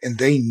you. And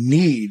they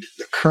need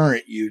the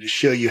current you to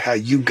show you how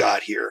you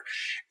got here.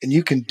 And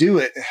you can do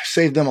it and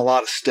save them a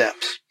lot of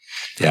steps.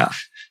 Yeah.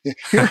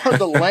 Here are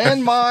the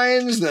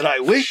landmines that I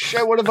wish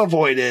I would have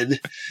avoided.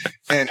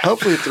 And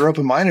hopefully if they're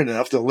open-minded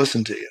enough, they'll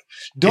listen to you.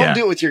 Don't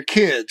do it with your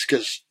kids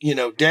because,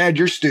 Dad,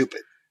 you're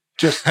stupid.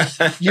 Just,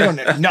 you don't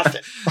know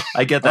nothing.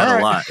 I get that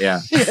a lot.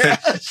 Yeah.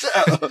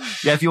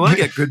 If you want to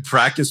get good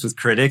practice with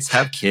critics,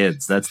 have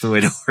kids. That's the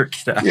way to work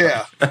it out.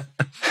 Yeah.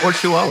 Or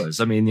chihuahuas.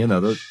 I mean,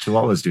 the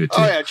chihuahuas do it too.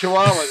 Oh, yeah.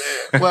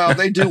 Chihuahuas. Well,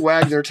 they do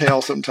wag their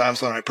tail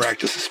sometimes when I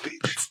practice a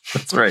speech.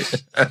 That's right.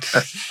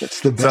 That's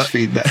the best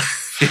feedback.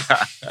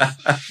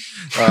 Yeah.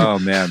 Oh,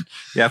 man.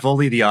 Yeah. If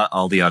only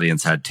all the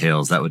audience had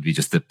tails, that would be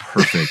just the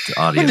perfect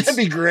audience. That'd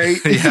be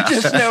great. You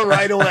just know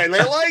right away.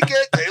 They like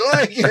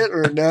it,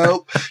 or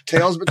no,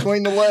 tails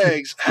between the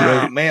legs.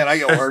 Right. Oh, man, I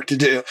got work to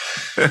do.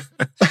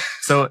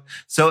 So,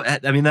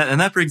 I mean,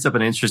 that brings up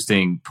an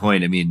interesting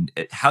point. I mean,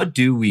 how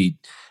do we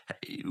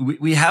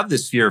have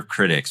this fear of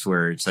critics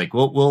where it's like,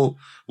 we'll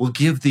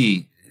give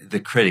the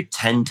critic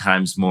 10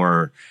 times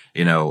more,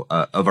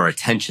 of our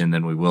attention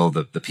than we will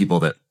the people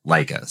that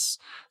like us.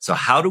 So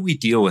how do we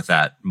deal with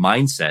that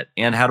mindset,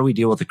 and how do we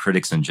deal with the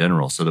critics in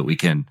general so that we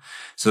can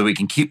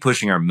keep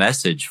pushing our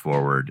message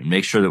forward and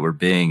make sure that we're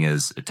being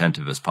as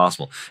attentive as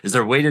possible? Is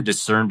there a way to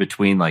discern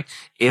between like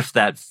if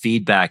that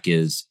feedback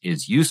is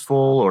useful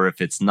or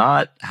if it's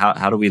not?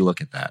 How do we look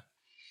at that?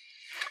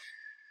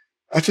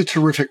 That's a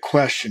terrific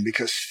question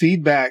because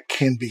feedback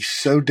can be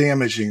so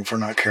damaging if we're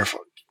not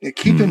careful.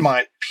 Keep in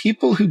mind,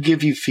 people who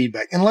give you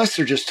feedback, unless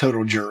they're just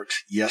total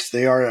jerks, yes,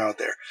 they are out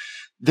there.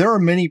 There are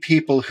many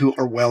people who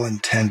are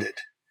well-intended.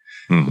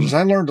 Mm-hmm. As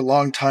I learned a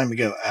long time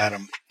ago,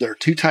 Adam, there are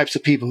 2 types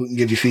of people who can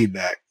give you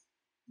feedback.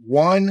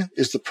 One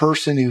is the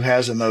person who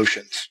has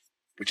emotions,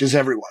 which is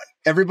everyone.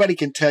 Everybody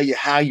can tell you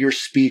how your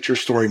speech or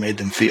story made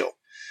them feel.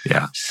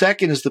 Yeah.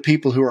 Second is the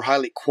people who are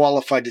highly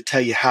qualified to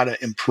tell you how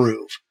to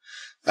improve.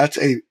 That's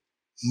a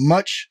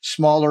much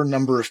smaller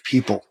number of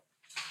people.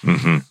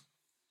 Mm-hmm.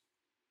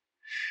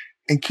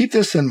 And keep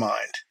this in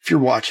mind if you're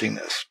watching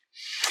this.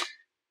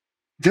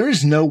 There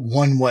is no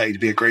one way to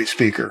be a great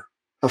speaker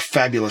or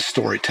fabulous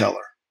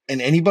storyteller.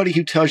 And anybody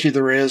who tells you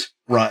there is,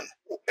 run.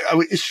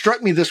 It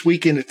struck me this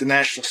weekend at the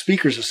National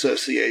Speakers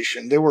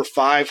Association. There were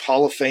 5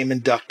 Hall of Fame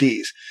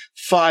inductees,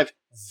 5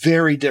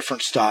 very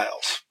different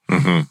styles.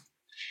 Mm-hmm.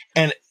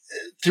 And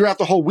throughout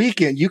the whole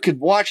weekend, you could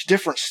watch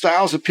different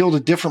styles appeal to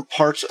different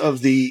parts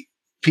of the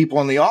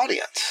people in the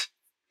audience,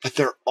 but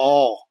they're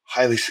all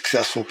highly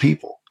successful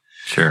people.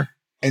 Sure.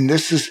 And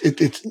this is,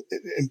 it's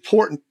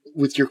important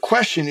with your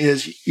question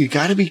is you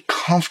got to be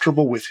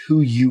comfortable with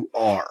who you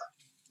are.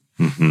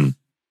 Mm-hmm.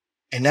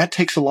 And that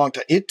takes a long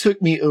time. It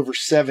took me over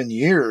 7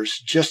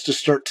 years just to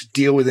start to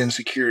deal with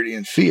insecurity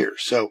and fear.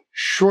 So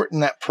shorten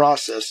that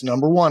process.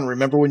 Number 1,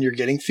 remember when you're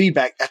getting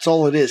feedback, that's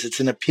all it is.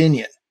 It's an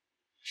opinion.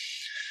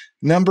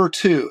 Number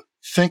 2,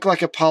 think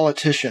like a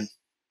politician.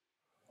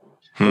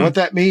 What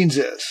that means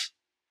is,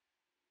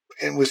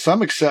 and with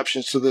some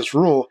exceptions to this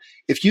rule,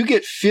 if you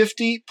get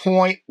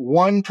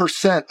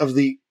 50.1% of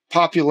the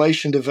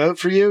population to vote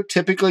for you,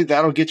 typically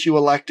that'll get you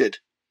elected.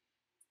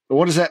 But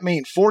what does that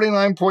mean?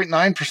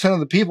 49.9% of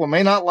the people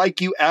may not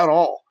like you at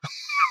all.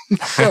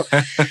 So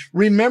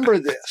remember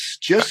this,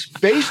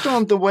 just based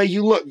on the way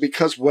you look,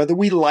 because whether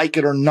we like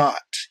it or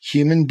not,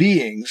 human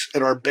beings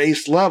at our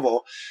base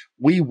level,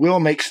 we will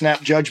make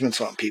snap judgments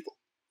on people.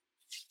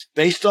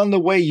 Based on the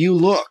way you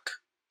look,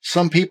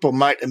 some people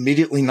might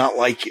immediately not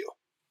like you.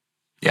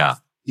 Yeah.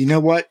 You know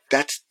what?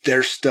 That's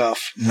their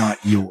stuff, not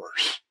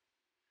yours.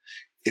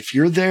 If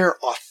you're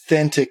there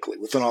authentically,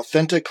 with an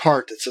authentic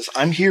heart that says,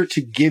 I'm here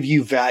to give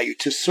you value,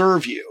 to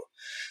serve you,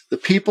 the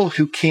people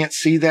who can't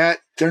see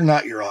that, they're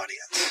not your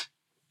audience.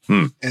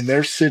 And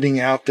they're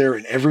sitting out there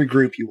in every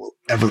group you will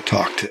ever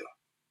talk to.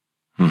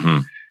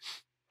 Mm-hmm.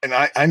 And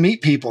I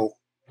meet people,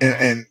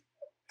 and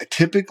I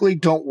typically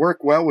don't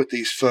work well with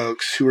these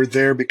folks who are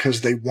there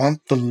because they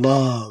want the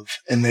love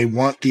and they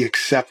want the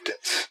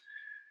acceptance.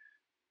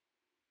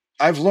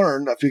 I've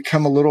learned, I've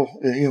become a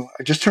little,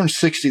 I just turned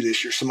 60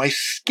 this year, so my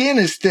skin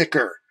is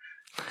thicker.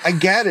 I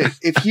get it.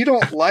 If you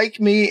don't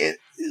like me,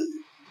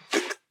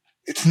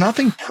 it's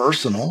nothing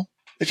personal.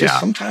 It's just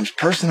sometimes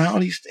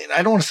personalities, and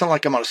I don't want to sound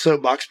like I'm on a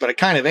soapbox, but I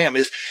kind of am,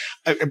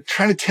 I'm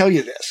trying to tell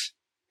you this.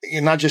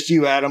 And not just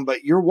you, Adam,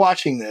 but you're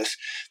watching this.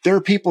 There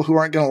are people who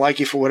aren't going to like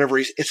you for whatever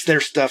reason. It's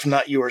their stuff,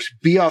 not yours.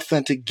 Be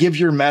authentic. Give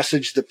your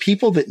message. The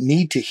people that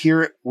need to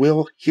hear it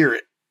will hear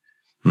it.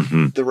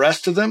 Mm-hmm. The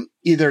rest of them,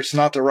 either it's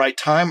not the right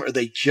time or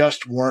they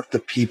just weren't the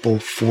people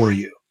for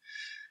you.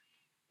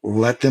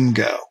 Let them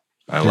go.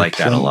 I like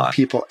that a lot.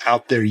 People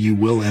out there you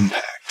will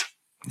impact.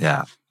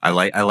 Yeah, I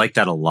like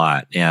that a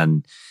lot.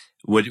 And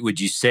would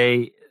you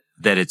say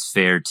that it's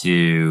fair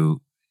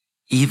to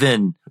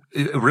even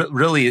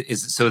really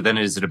is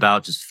it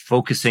about just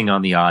focusing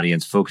on the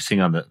audience, focusing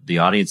on the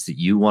audience that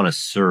you want to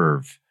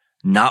serve,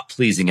 not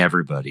pleasing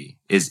everybody?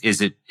 Is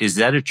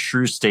that a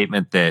true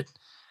statement that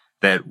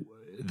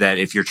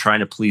if you're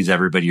trying to please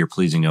everybody, you're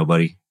pleasing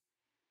nobody?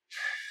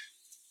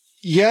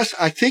 Yes,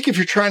 I think if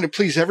you're trying to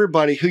please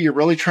everybody, who you're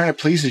really trying to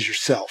please is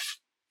yourself.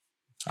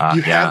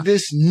 You have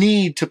this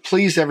need to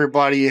please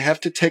everybody. You have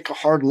to take a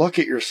hard look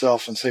at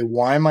yourself and say,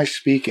 why am I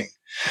speaking?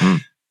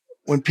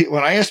 When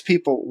I ask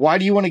people, why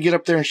do you want to get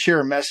up there and share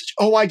a message?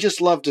 Oh, I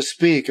just love to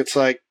speak. It's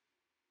like,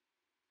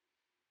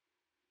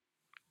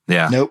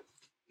 nope,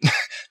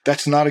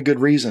 that's not a good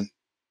reason.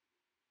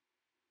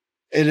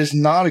 It is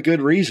not a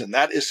good reason.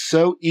 That is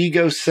so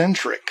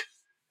egocentric.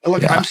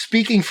 Look, I'm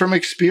speaking from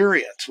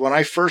experience. When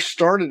I first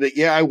started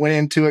it, I went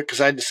into it because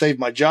I had to save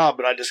my job,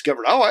 but I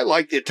discovered, I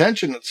like the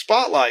attention and the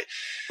spotlight.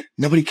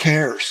 Nobody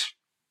cares.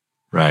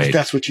 Right. If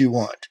that's what you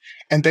want.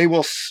 And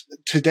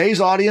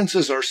today's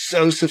audiences are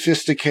so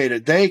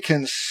sophisticated. They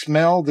can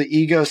smell the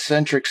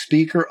egocentric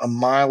speaker a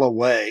mile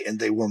away and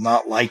they will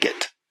not like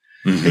it.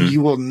 Mm-hmm. And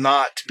you will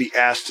not be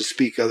asked to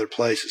speak other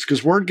places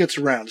because word gets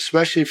around,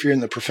 especially if you're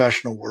in the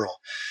professional world.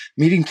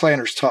 Meeting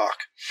planners talk.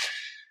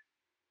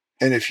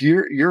 And if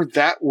you're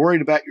that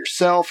worried about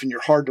yourself and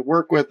you're hard to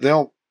work with,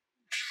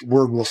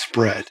 word will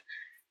spread.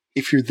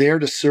 If you're there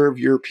to serve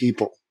your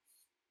people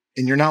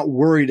and you're not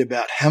worried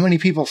about how many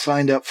people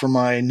signed up for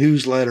my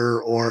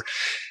newsletter or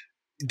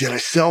did I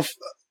sell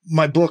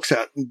my books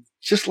out,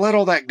 just let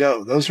all that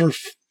go. Those are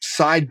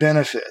side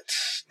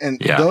benefits and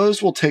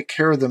those will take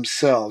care of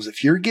themselves.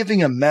 If you're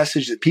giving a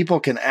message that people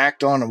can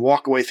act on and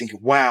walk away thinking,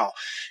 wow,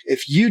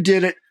 if you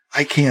did it,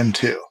 I can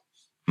too.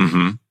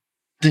 Mm-hmm.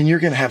 Then you're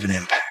going to have an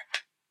impact.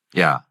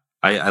 Yeah,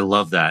 I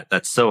love that.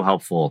 That's so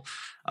helpful.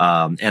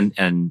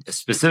 And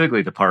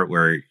specifically the part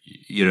where,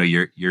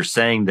 you're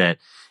saying that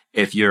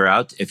if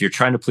you're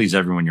trying to please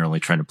everyone, you're only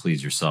trying to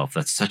please yourself.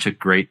 That's such a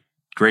great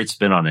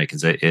spin on it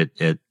because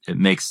it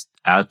makes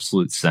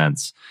absolute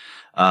sense.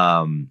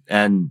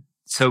 And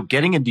so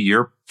getting into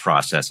your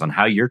process on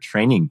how you're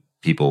training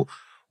people,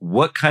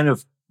 what do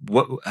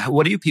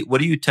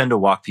you tend to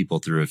walk people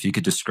through? If you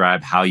could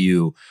describe how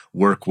you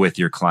work with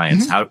your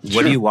clients, what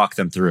do you walk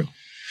them through?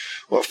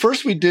 Well,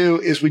 first we do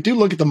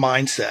look at the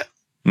mindset.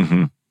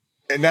 Mm-hmm.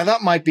 And now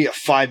that might be a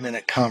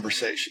 5-minute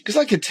conversation because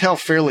I could tell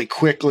fairly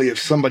quickly if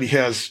somebody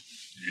has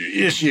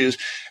issues.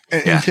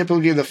 And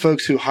typically the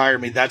folks who hire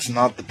me, that's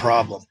not the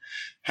problem.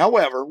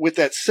 However, with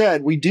that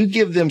said, we do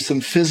give them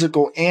some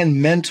physical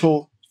and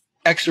mental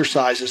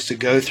exercises to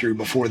go through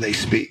before they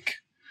speak.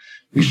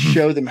 We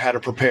show them how to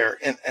prepare.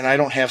 And I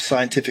don't have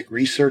scientific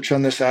research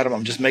on this, Adam.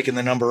 I'm just making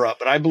the number up.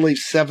 But I believe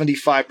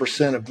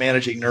 75% of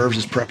managing nerves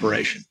is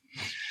preparation.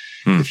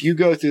 If you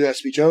go through that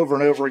speech over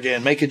and over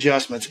again, make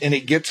adjustments, and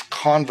it gets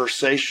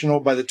conversational,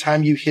 by the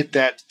time you hit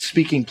that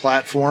speaking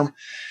platform,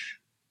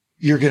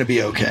 you're going to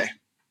be okay.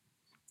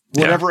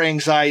 Whatever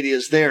anxiety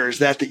is there is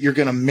that you're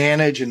going to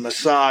manage and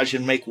massage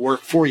and make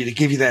work for you to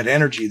give you that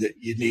energy that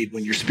you need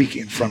when you're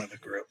speaking in front of a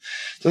group.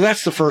 So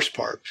that's the first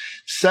part.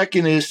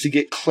 Second is to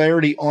get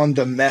clarity on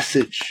the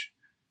message.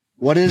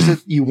 What is it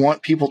you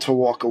want people to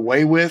walk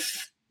away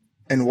with?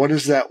 And what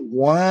is that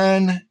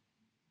one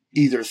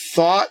either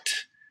thought,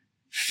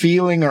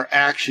 feeling, or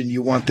action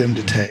you want them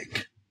to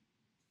take?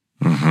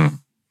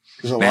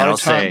 Because a lot of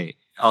times,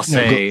 I'll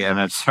say, and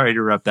I'm sorry to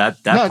interrupt,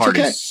 that part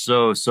is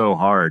so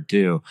hard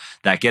too.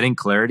 That getting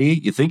clarity,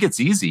 you think it's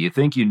easy. You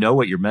think you know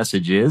what your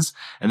message is,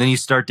 and then you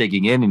start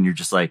digging in and you're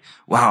just like,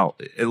 wow,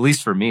 at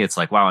least for me, it's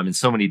like, wow, I'm in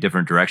so many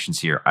different directions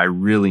here. I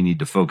really need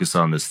to focus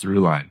on this through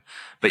line.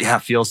 But yeah,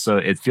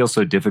 it feels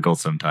so difficult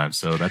sometimes.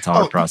 So that's a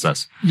hard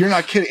process. You're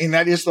not kidding. And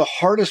that is the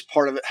hardest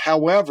part of it.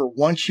 However,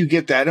 once you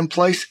get that in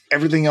place,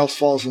 everything else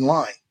falls in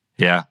line.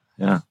 Yeah.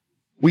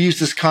 We use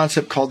this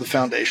concept called the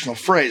foundational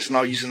phrase. And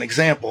I'll use an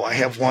example. I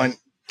have one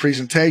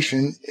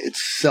presentation.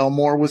 It's sell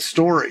more with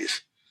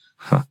stories.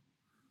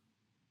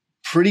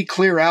 Pretty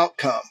clear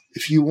outcome.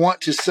 If you want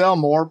to sell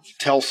more,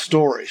 tell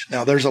stories.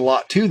 Now, there's a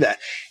lot to that.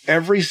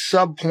 Every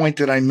sub point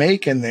that I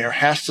make in there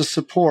has to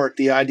support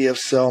the idea of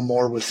sell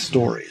more with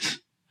stories.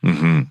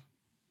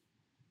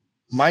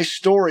 My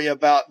story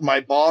about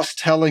my boss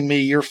telling me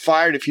you're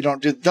fired if you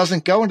don't do it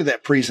doesn't go into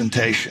that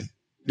presentation,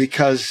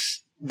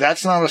 because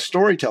that's not a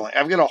storytelling.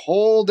 I've got a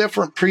whole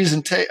different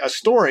a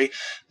story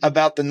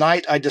about the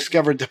night I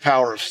discovered the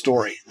power of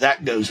story.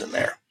 That goes in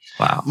there.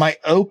 Wow. My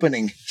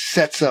opening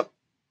sets up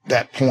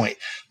that point.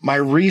 My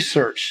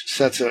research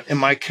sets it, and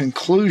my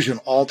conclusion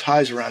all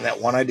ties around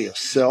that one idea: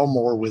 sell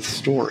more with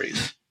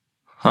stories.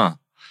 Yeah,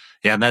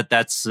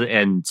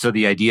 and so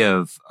the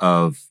idea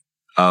of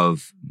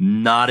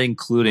not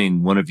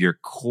including one of your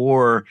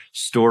core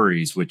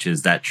stories, which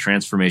is that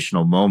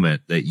transformational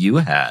moment that you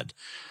had,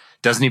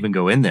 doesn't even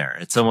go in there.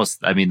 It's almost,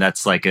 I mean,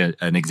 that's like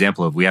an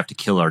example of we have to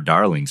kill our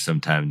darlings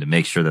sometime to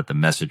make sure that the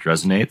message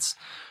resonates.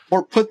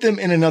 Or put them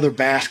in another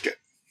basket.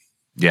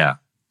 Yeah.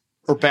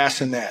 Or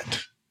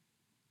bassinet.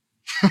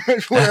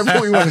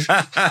 Whatever we want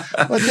to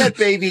let that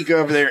baby go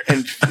over there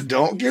and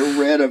don't get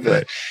rid of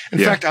it. In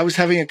fact, I was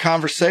having a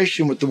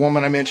conversation with the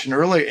woman I mentioned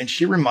earlier, and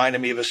she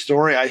reminded me of a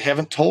story I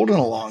haven't told in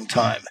a long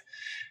time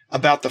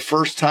about the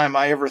first time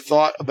I ever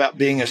thought about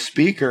being a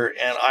speaker,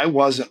 and I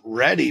wasn't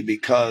ready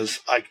because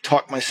I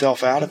talked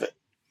myself out of it.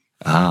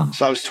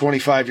 So I was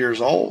 25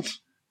 years old,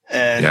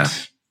 and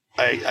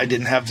I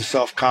didn't have the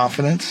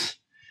self-confidence,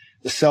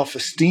 the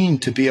self-esteem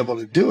to be able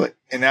to do it.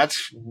 And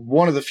that's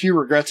one of the few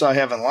regrets I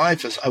have in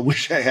life, is I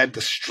wish I had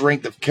the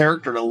strength of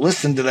character to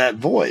listen to that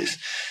voice.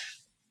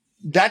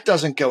 That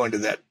doesn't go into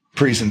that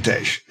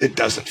presentation. It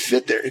doesn't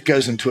fit there. It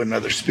goes into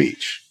another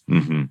speech.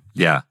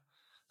 Yeah.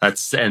 Did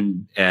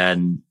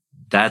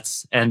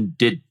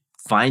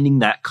finding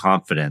that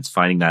confidence,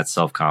 finding that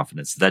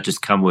self-confidence, did that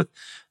just come with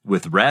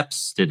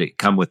reps? Did it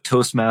come with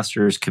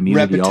Toastmasters,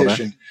 community,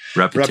 Repetition. all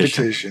that?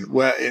 Repetition.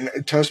 Well,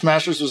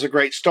 Toastmasters was a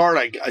great start.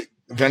 I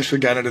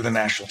eventually got into the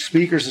National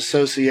Speakers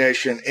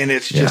Association, and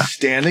it's just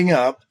standing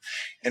up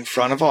in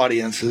front of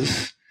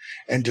audiences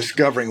and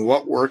discovering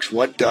what works,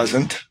 what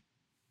doesn't.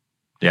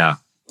 Yeah.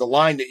 The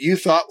line that you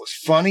thought was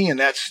funny in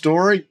that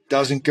story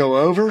doesn't go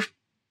over.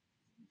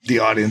 The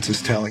audience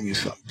is telling you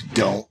something.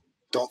 Don't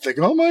think,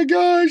 oh my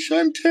gosh,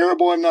 I'm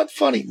terrible, I'm not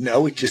funny.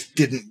 No, it just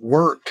didn't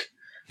work.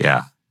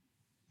 Yeah.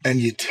 And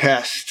you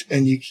test,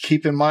 and you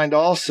keep in mind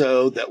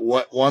also that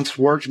what once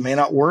worked may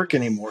not work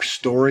anymore.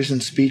 Stories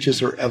and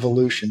speeches are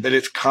evolution, but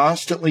it's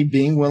constantly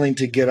being willing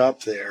to get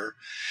up there.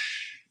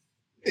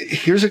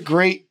 Here's a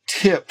great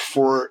tip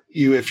for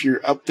you if you're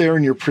up there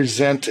and you're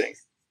presenting.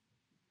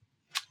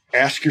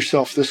 Ask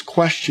yourself this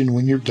question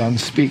when you're done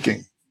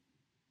speaking.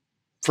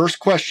 First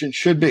question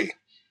should be,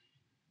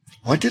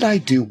 what did I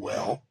do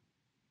well?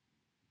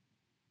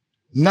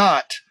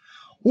 Not,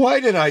 why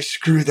did I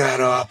screw that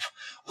up?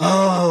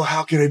 Oh,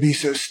 how can I be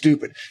so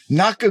stupid?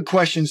 Not good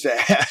questions to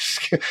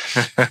ask.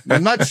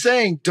 I'm not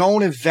saying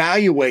don't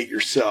evaluate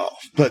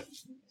yourself, but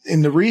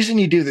the reason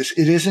you do this,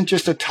 it isn't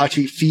just a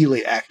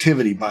touchy-feely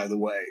activity, by the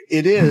way.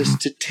 It is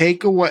to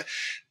take away,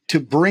 to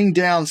bring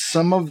down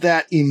some of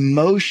that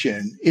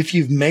emotion if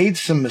you've made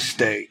some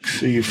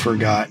mistakes or you've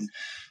forgotten.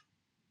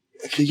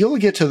 Okay, you'll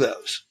get to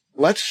those.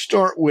 Let's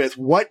start with,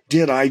 what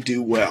did I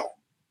do well?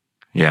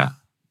 Yeah.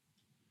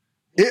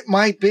 It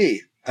might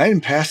be, I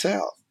didn't pass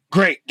out.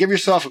 Great. Give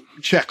yourself a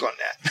check on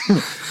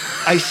that.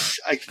 I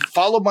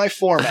followed my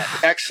format.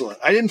 Excellent.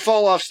 I didn't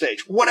fall off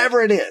stage.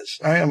 Whatever it is.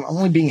 I'm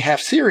only being half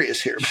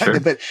serious here.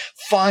 But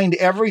find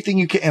everything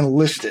you can and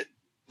list it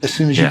as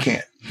soon as you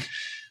can.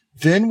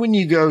 Then when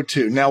you go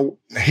to, now,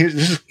 this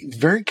is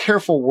very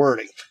careful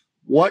wording.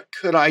 What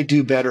could I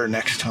do better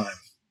next time?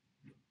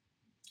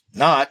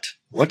 Not,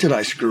 what did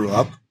I screw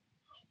up?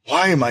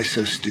 Why am I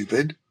so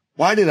stupid?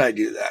 Why did I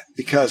do that?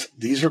 Because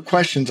these are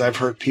questions I've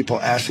heard people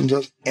ask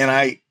themselves, and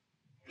I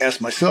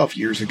asked myself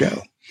years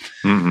ago.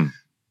 Mm-hmm.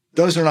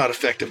 Those are not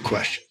effective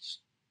questions.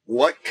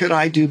 What could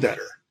I do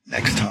better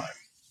next time?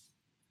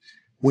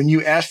 When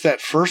you ask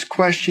that first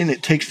question,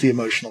 it takes the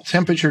emotional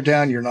temperature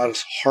down. You're not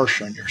as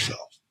harsh on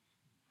yourself.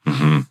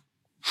 Mm-hmm.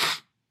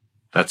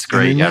 That's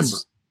great. Remember,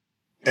 yes.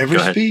 Every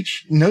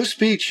speech, no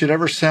speech should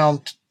ever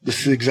sound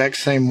the exact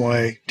same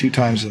way 2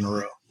 times in a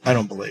row. I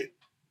don't believe.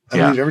 I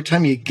believe every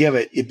time you give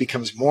it, it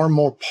becomes more and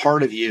more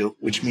part of you,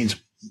 which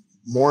means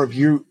more of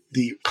you,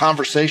 the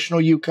conversational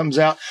you comes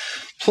out.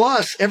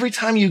 Plus, every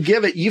time you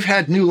give it, you've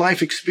had new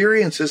life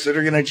experiences that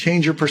are going to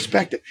change your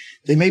perspective.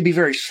 They may be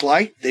very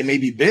slight. They may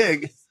be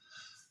big,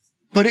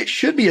 but it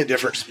should be a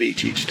different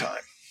speech each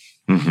time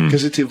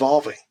because it's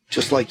evolving,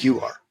 just like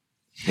you are.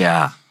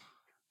 Yeah.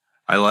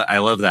 I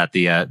love that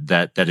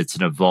that it's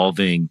an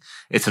evolving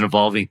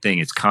thing.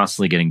 It's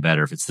constantly getting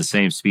better. If it's the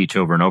same speech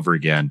over and over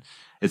again,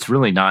 it's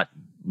really not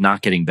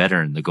getting better.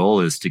 And the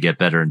goal is to get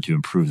better and to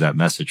improve that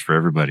message for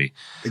everybody.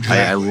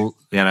 Exactly.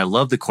 I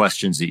love the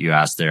questions that you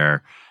asked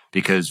there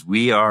because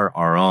we are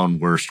our own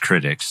worst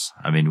critics.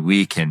 I mean,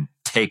 we can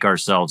take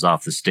ourselves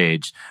off the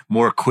stage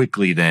more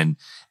quickly than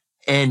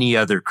any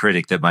other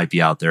critic that might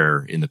be out there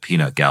in the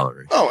peanut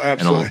gallery. Oh,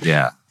 absolutely.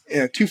 Yeah.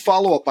 2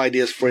 follow-up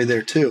ideas for you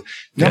there too.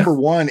 Number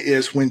one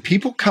is when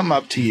people come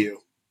up to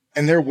you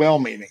and they're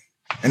well-meaning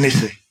and they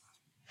say,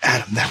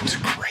 Adam, that was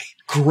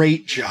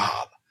great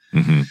job.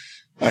 Mm-hmm.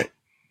 All right.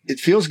 It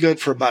feels good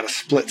for about a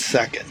split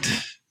second.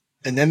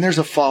 And then there's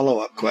a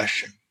follow-up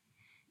question.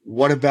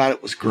 What about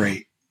it was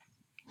great?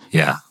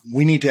 Yeah.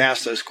 We need to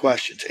ask those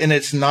questions. And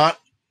it's not,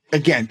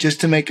 again, just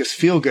to make us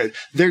feel good.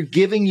 They're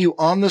giving you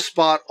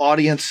on-the-spot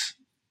audience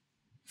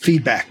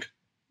feedback.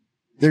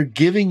 They're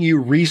giving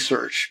you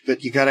research,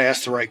 but you got to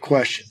ask the right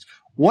questions.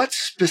 What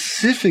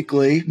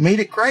specifically made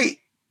it great?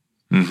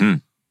 Mm-hmm.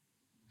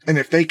 And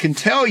if they can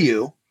tell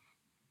you,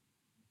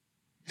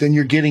 then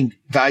you're getting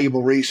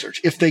valuable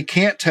research. If they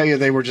can't tell you,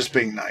 they were just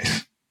being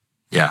nice.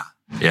 Yeah.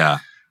 Yeah.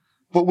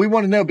 But we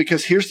want to know,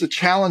 because here's the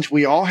challenge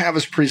we all have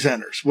as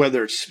presenters,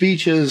 whether it's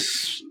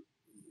speeches,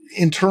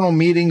 internal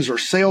meetings, or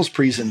sales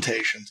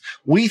presentations.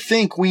 We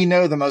think we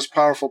know the most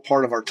powerful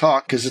part of our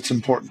talk because it's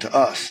important to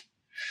us.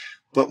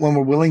 But when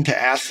we're willing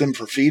to ask them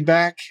for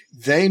feedback,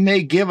 they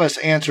may give us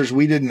answers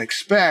we didn't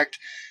expect.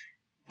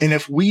 And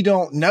if we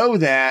don't know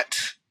that,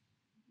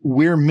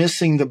 we're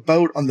missing the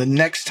boat on the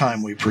next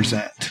time we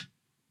present.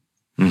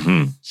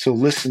 Mm-hmm. So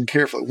listen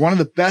carefully. One of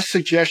the best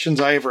suggestions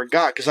I ever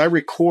got, because I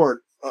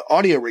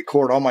audio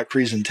record all my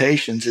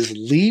presentations, is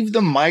leave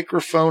the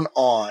microphone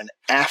on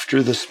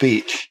after the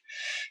speech.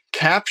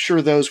 Capture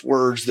those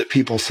words that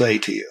people say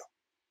to you.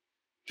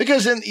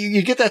 Because then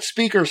you get that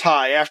speaker's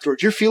high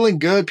afterwards. You're feeling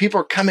good. People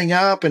are coming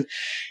up. And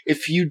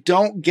if you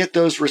don't get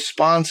those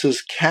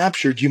responses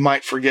captured, you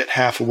might forget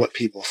half of what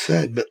people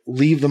said, but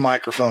leave the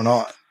microphone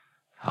on.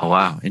 Oh,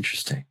 wow.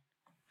 Interesting.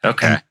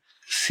 Okay. And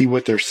see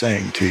what they're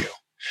saying to you.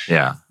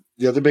 Yeah.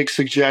 The other big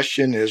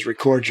suggestion is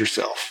record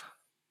yourself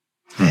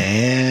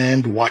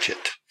and watch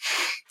it.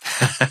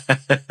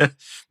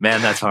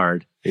 Man, that's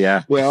hard.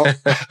 Yeah. Well,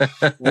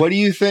 what do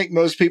you think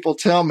most people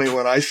tell me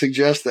when I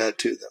suggest that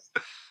to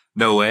them?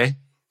 No way.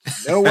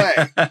 No way.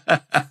 And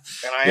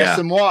I ask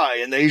them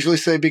why. And they usually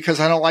say, because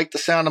I don't like the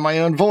sound of my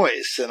own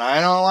voice and I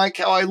don't like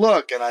how I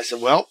look. And I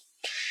said, well,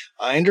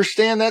 I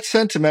understand that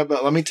sentiment,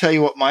 but let me tell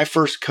you what my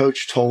first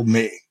coach told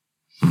me.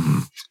 Mm-hmm.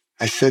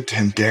 I said to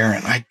him,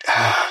 Darren, I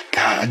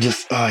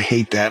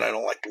hate that. I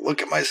don't like to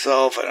look at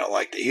myself. I don't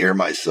like to hear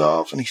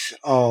myself. And he said,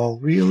 oh,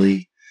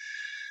 really?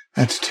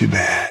 That's too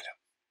bad.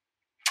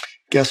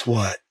 Guess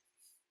what?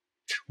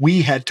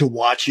 We had to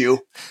watch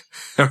you.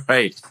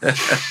 Right.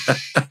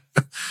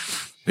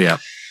 Yeah.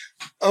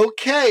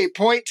 Okay,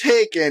 point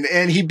taken.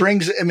 And he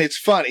brings, it's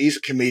funny. He's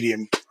a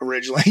comedian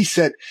originally. He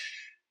said,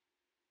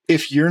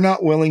 if you're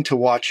not willing to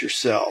watch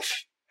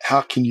yourself,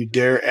 how can you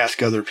dare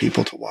ask other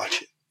people to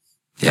watch it?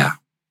 Yeah.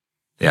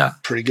 Yeah.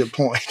 Pretty good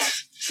point.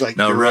 It's like,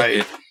 no, you're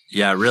right.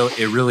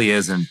 It really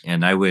is.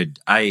 And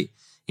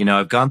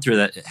I've gone through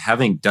that,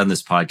 having done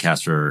this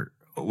podcast for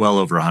well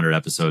over 100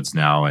 episodes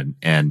now.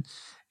 And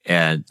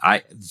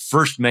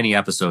first many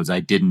episodes I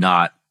did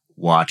not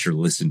watch or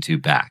listen to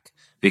back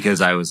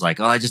because I was like,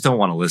 I just don't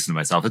want to listen to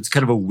myself. It's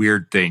kind of a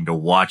weird thing to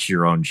watch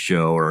your own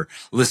show or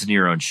listen to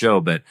your own show.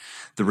 But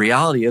the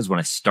reality is when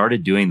I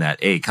started doing that,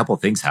 a couple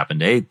of things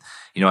happened. I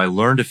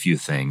learned a few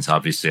things.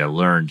 Obviously, I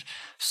learned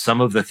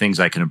some of the things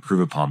I can improve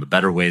upon, the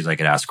better ways I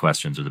could ask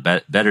questions or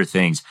the better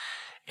things.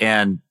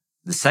 And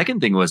the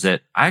second thing was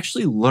that I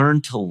actually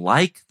learned to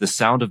like the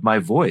sound of my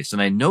voice.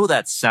 And I know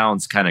that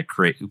sounds kind of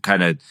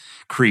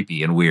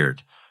creepy and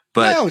weird.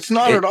 But no, it's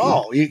not at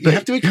all. You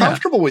have to be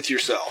comfortable with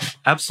yourself.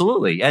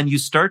 Absolutely. And you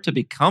start to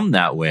become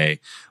that way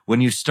when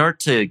you start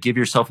to give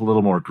yourself a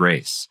little more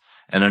grace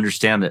and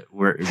understand that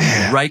we're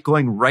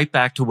going right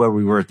back to where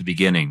we were at the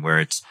beginning, where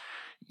it's,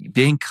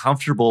 being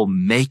comfortable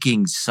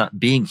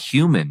being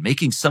human,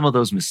 making some of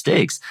those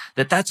mistakes,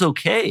 that's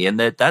okay. And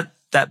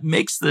that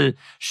makes the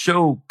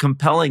show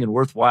compelling and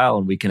worthwhile.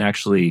 And we can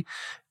actually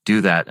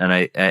do that. And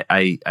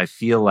I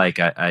feel like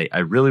I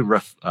really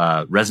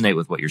resonate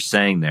with what you're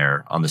saying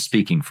there on the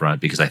speaking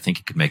front, because I think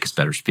it could make us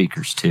better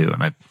speakers too.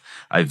 And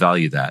I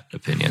value that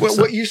opinion. Well,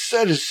 what you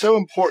said is so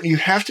important. You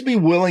have to be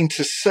willing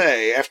to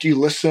say, after you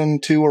listen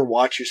to or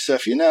watch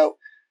yourself,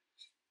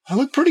 I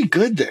look pretty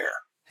good there.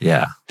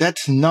 Yeah.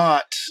 There's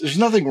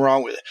nothing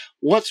wrong with it.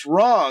 What's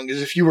wrong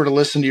is if you were to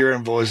listen to your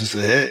own voice and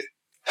say, hey,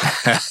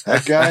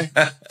 that guy,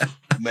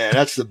 man,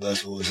 that's the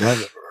best voice I've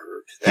ever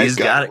heard. He's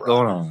got it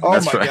going on. Oh,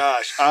 that's my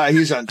gosh.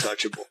 He's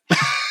untouchable.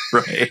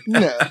 Right.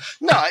 No,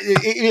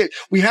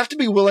 we have to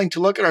be willing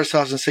to look at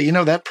ourselves and say,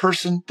 that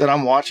person that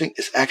I'm watching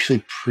is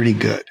actually pretty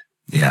good.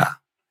 Yeah.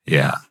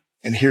 Yeah.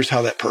 And here's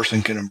how that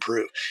person can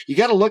improve. You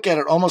got to look at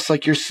it almost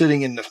like you're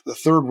sitting in the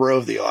third row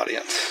of the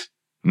audience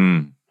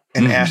and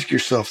ask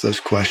yourself those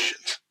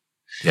questions.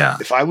 Yeah.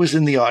 If I was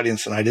in the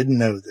audience and I didn't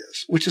know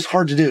this, which is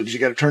hard to do because you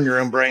got to turn your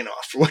own brain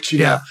off for what you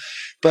know.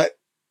 But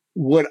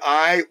would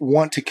I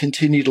want to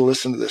continue to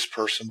listen to this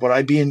person? Would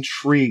I be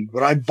intrigued?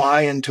 Would I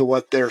buy into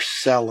what they're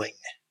selling?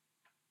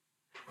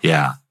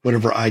 Yeah.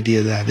 Whatever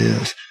idea that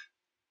is.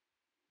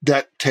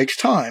 That takes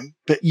time,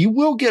 but you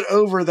will get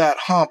over that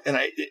hump. And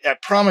I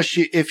promise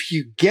you, if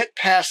you get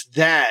past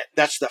that,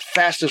 that's the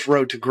fastest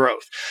road to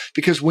growth.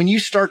 Because when you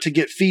start to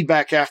get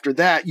feedback after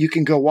that, you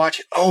can go watch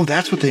it. Oh,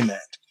 that's what they meant.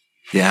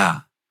 Yeah.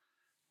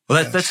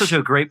 Well, that's such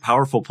a great,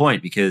 powerful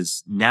point,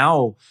 because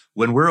now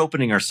when we're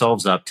opening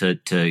ourselves up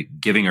to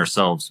giving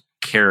ourselves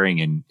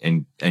caring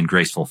and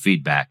graceful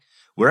feedback,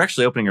 we're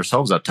actually opening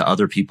ourselves up to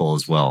other people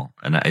as well.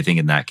 And I think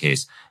in that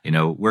case,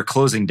 we're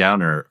closing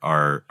down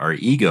our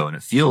ego, and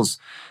it feels,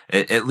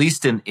 at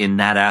least in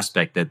that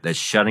aspect, that's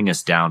shutting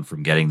us down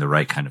from getting the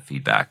right kind of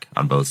feedback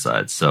on both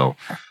sides. So,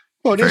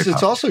 well, it is.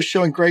 It's also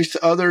showing grace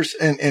to others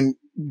and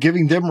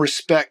giving them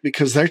respect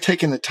because they're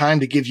taking the time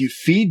to give you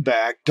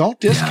feedback. Don't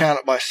discount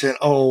it by saying,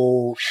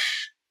 oh,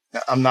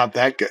 I'm not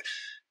that good.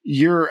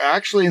 You're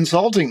actually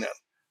insulting them.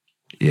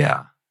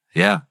 Yeah.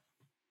 Yeah.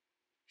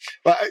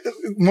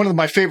 One of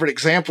my favorite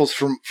examples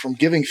from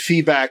giving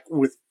feedback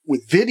with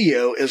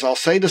video is I'll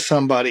say to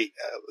somebody,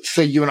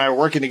 say you and I are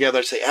working together,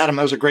 I'd say, Adam,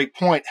 that was a great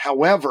point.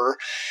 However,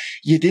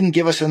 you didn't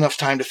give us enough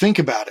time to think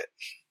about it.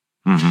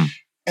 Mm-hmm.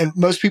 And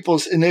most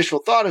people's initial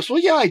thought is, well,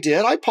 yeah, I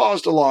did. I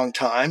paused a long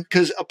time,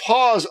 because a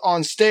pause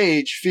on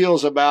stage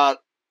feels about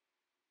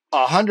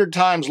 100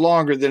 times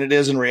longer than it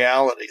is in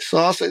reality. So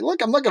I'll say,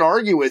 look, I'm not going to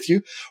argue with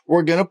you.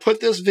 We're going to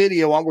put this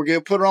video on. We're going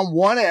to put it on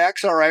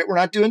 1X. All right. We're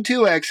not doing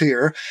 2X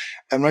here.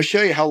 I'm going to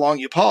show you how long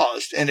you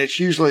paused. And it's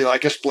usually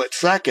like a split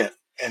second.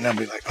 And I'll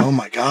be like, oh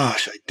my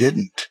gosh, I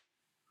didn't.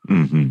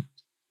 Mm-hmm.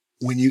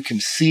 When you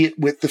can see it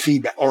with the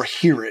feedback or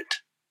hear it,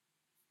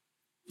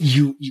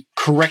 you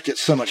correct it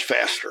so much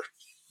faster.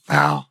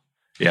 Wow.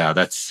 Yeah,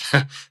 that's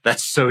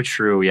so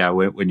true. Yeah,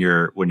 when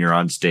you're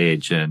on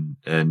stage and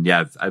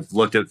yeah, I've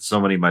looked at so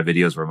many of my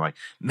videos where I'm like,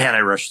 man, I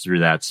rushed through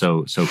that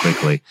so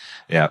quickly.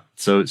 Yeah,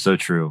 so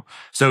true.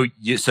 So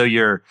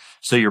your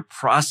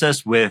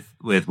process with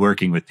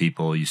working with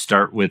people, you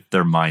start with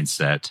their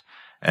mindset,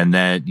 and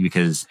then you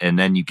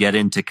get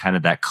into kind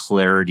of that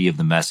clarity of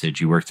the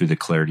message. You work through the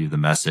clarity of the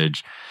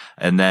message.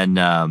 And then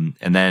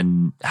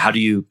how do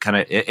you kind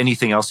of,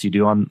 anything else you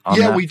do on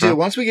yeah, that we front? Do.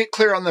 Once we get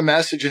clear on the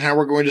message and how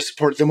we're going to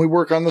support it, then we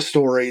work on the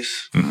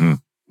stories,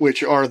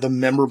 which are the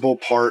memorable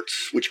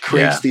parts, which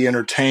creates the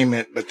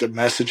entertainment, but the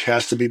message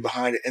has to be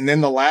behind it. And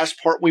then the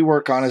last part we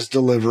work on is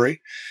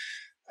delivery.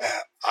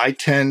 I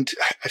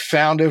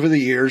found over the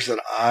years that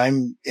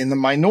I'm in the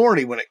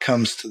minority when it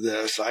comes to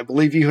this. I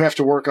believe you have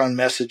to work on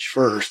message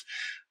first.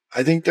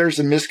 I think there's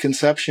a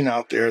misconception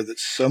out there that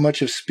so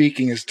much of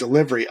speaking is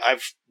delivery.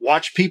 I've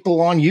watched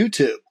people on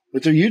YouTube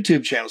with their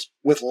YouTube channels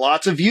with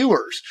lots of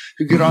viewers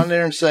who get on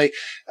there and say,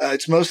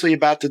 it's mostly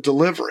about the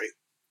delivery.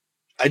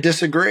 I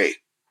disagree.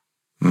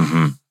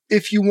 Mm-hmm.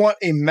 If you want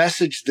a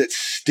message that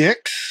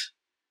sticks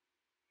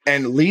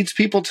and leads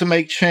people to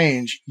make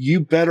change, you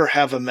better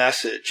have a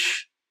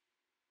message.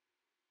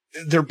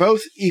 They're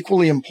both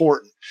equally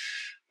important.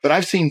 But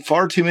I've seen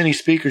far too many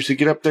speakers who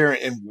get up there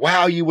and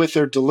wow you with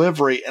their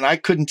delivery, and I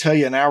couldn't tell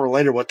you an hour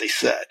later what they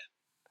said.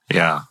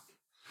 Yeah.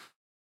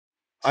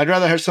 I'd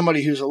rather have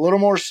somebody who's a little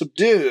more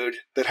subdued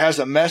that has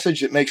a message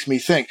that makes me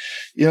think.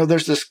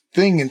 There's this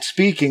thing in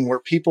speaking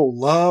where people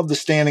love the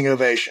standing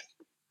ovation.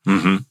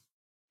 Mm-hmm.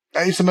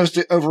 It's the most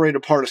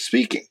overrated part of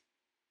speaking.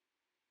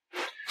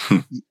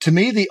 To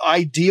me, the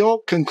ideal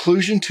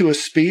conclusion to a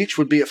speech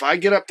would be if I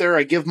get up there,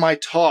 I give my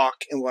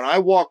talk, and when I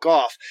walk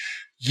off,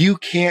 you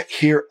can't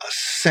hear a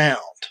sound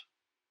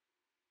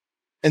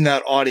in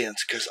that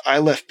audience because I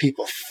left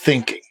people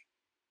thinking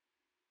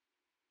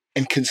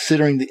and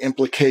considering the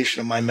implication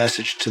of my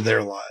message to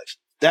their lives.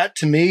 That,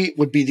 to me,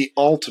 would be the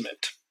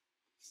ultimate,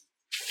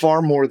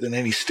 far more than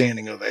any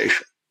standing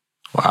ovation.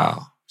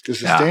 Wow. Because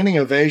the standing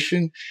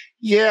ovation,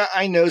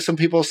 I know some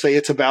people say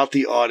it's about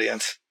the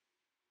audience.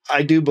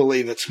 I do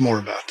believe it's more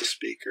about the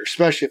speaker,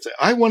 especially if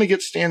I want to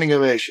get standing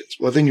ovations.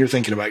 Well, then you're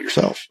thinking about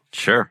yourself.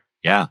 Sure.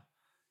 Yeah.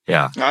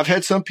 Yeah. I've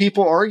had some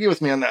people argue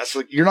with me on that.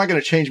 So you're not going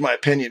to change my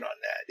opinion on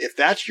that. If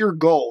that's your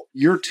goal,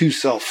 you're too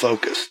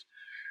self-focused.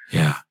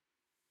 Yeah.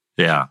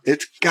 Yeah.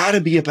 It's got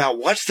to be about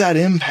what's that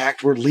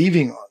impact we're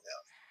leaving on them.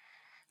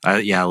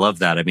 I love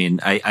that. I mean,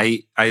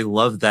 I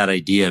love that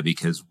idea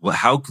because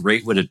how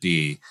great would it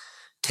be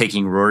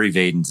taking Rory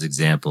Vaden's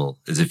example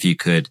is if you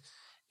could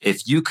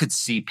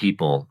see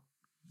people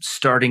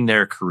starting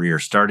their career,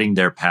 starting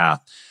their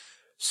path,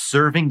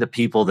 serving the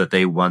people that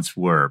they once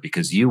were,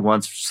 because you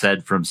once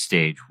said from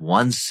stage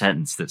one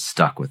sentence that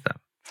stuck with them.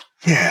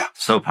 Yeah.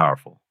 So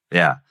powerful.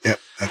 Yeah. Yep.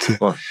 That's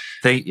it. Well,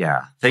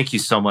 thank you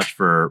so much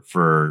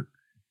for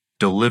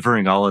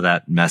delivering all of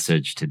that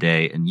message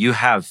today. And you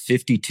have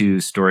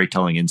 52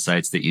 storytelling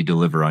insights that you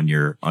deliver on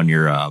your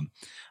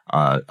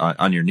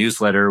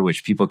newsletter,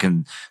 which people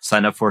can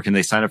sign up for. Can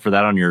they sign up for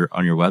that on your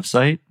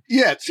website?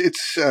 Yeah,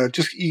 it's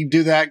just, you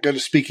do that, go to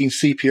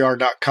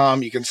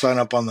speakingcpr.com. You can sign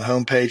up on the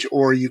homepage,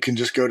 or you can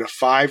just go to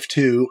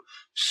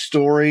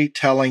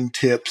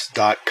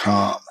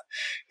 52storytellingtips.com.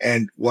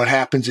 And what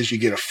happens is you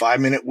get a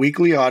 5-minute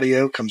weekly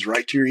audio, comes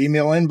right to your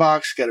email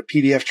inbox, got a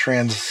PDF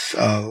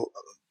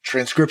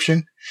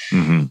transcription.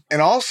 Mm-hmm.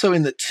 And also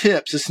in the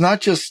tips, it's not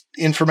just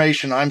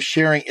information I'm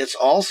sharing. It's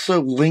also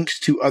links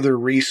to other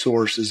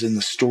resources in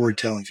the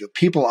storytelling field,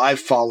 people I've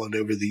followed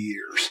over the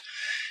years.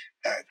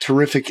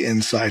 Terrific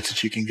insights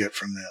that you can get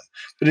from them.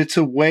 But it's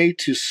a way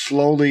to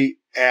slowly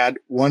add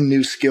one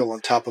new skill on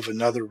top of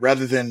another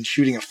rather than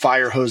shooting a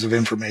fire hose of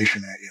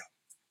information at you.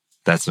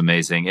 That's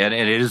amazing. And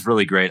it is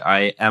really great.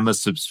 I am a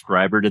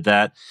subscriber to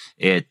that.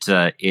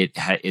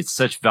 It's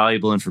such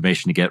valuable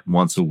information to get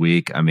once a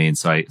week. I mean,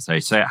 so I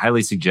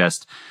highly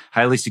suggest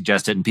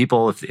it. And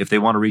people, if they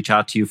want to reach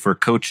out to you for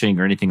coaching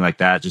or anything like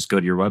that, just go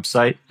to your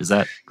website. Is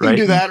that right? You can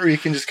do that, or you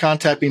can just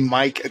contact me,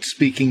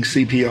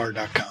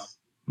 Mike@speakingcpr.com.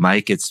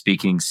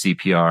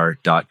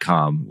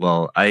 Mike@speakingcpr.com.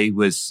 Well, I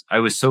was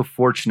so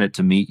fortunate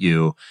to meet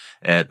you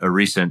at a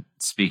recent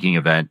speaking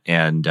event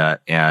and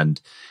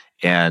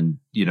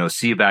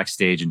see you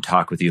backstage and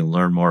talk with you and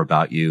learn more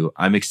about you.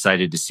 I'm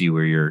excited to see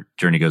where your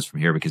journey goes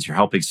from here, because you're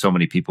helping so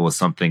many people with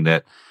something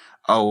that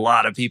a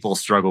lot of people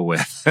struggle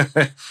with.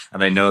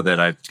 And I know that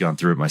I've gone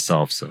through it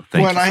myself. So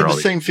thank you. And I had the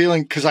same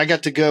feeling because I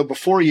got to go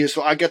before you.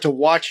 So I got to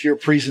watch your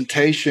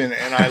presentation,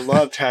 and I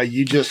loved how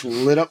you just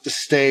lit up the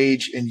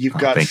stage, and you've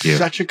got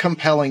such a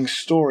compelling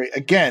story.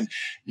 Again,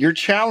 your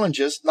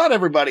challenges, not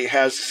everybody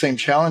has the same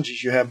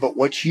challenges you have, but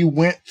what you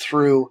went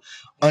through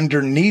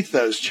underneath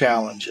those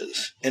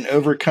challenges and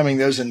overcoming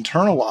those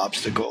internal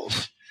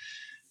obstacles.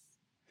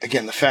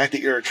 Again, the fact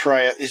that you're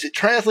is it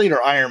triathlete or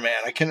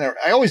Ironman?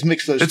 I always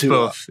mix those two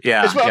up. Both.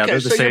 Yeah. It's both. Yeah, okay, they're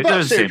the same. They're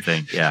the same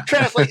thing. Yeah.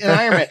 Triathlete and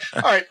Ironman.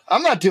 All right.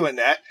 I'm not doing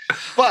that,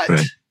 but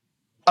right.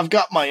 I've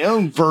got my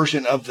own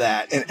version of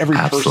that, and every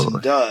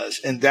person does.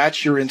 And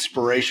that's your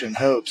inspiration and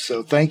hope.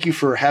 So thank you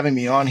for having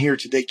me on here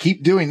today.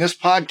 Keep doing this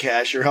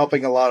podcast. You're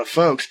helping a lot of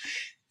folks,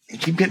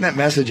 and keep getting that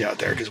message out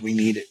there because we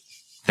need it.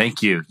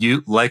 Thank you.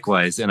 You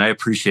likewise, and I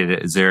appreciate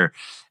it. Is there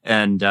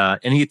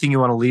anything you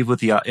want to leave with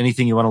the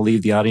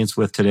audience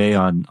with today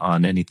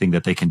on anything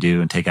that they can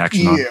do and take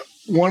action on? Yeah,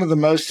 one of the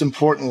most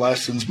important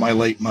lessons my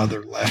late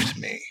mother left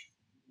me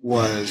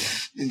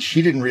was, and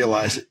she didn't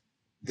realize it,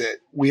 that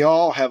we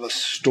all have a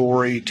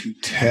story to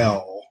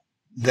tell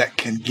that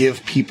can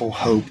give people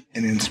hope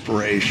and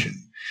inspiration.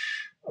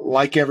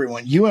 Like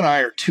everyone, you and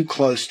I are too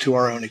close to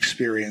our own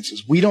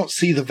experiences. We don't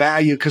see the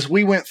value because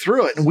we went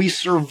through it and we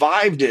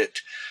survived it.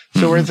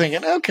 So we're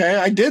thinking, okay,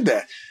 I did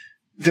that.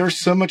 There's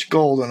so much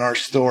gold in our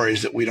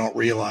stories that we don't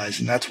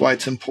realize. And that's why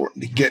it's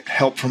important to get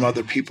help from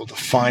other people to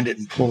find it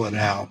and pull it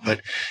out.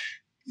 But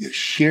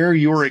share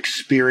your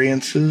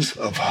experiences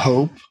of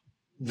hope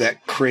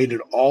that created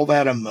all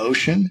that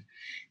emotion,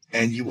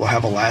 and you will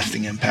have a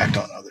lasting impact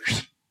on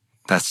others.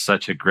 That's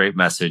such a great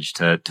message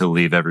to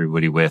leave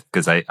everybody with,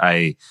 because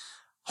I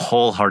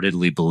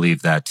wholeheartedly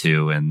believe that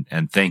too.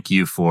 And thank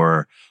you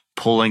for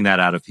pulling that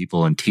out of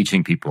people and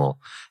teaching people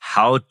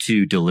how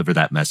to deliver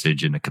that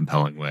message in a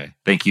compelling way.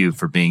 Thank you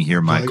for being here,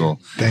 Michael.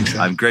 Thanks.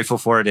 I'm grateful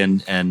for it.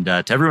 And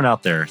to everyone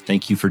out there,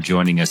 thank you for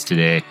joining us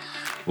today.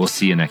 We'll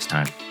see you next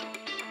time.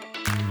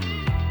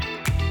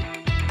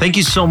 Thank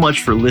you so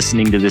much for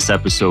listening to this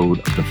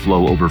episode of the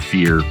Flow Over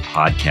Fear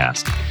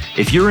podcast.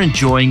 If you're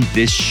enjoying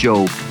this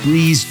show,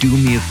 please do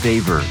me a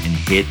favor and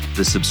hit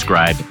the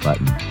subscribe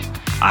button.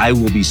 I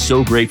will be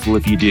so grateful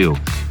if you do,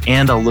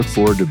 and I'll look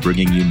forward to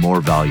bringing you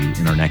more value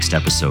in our next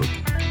episode.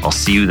 I'll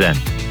see you then.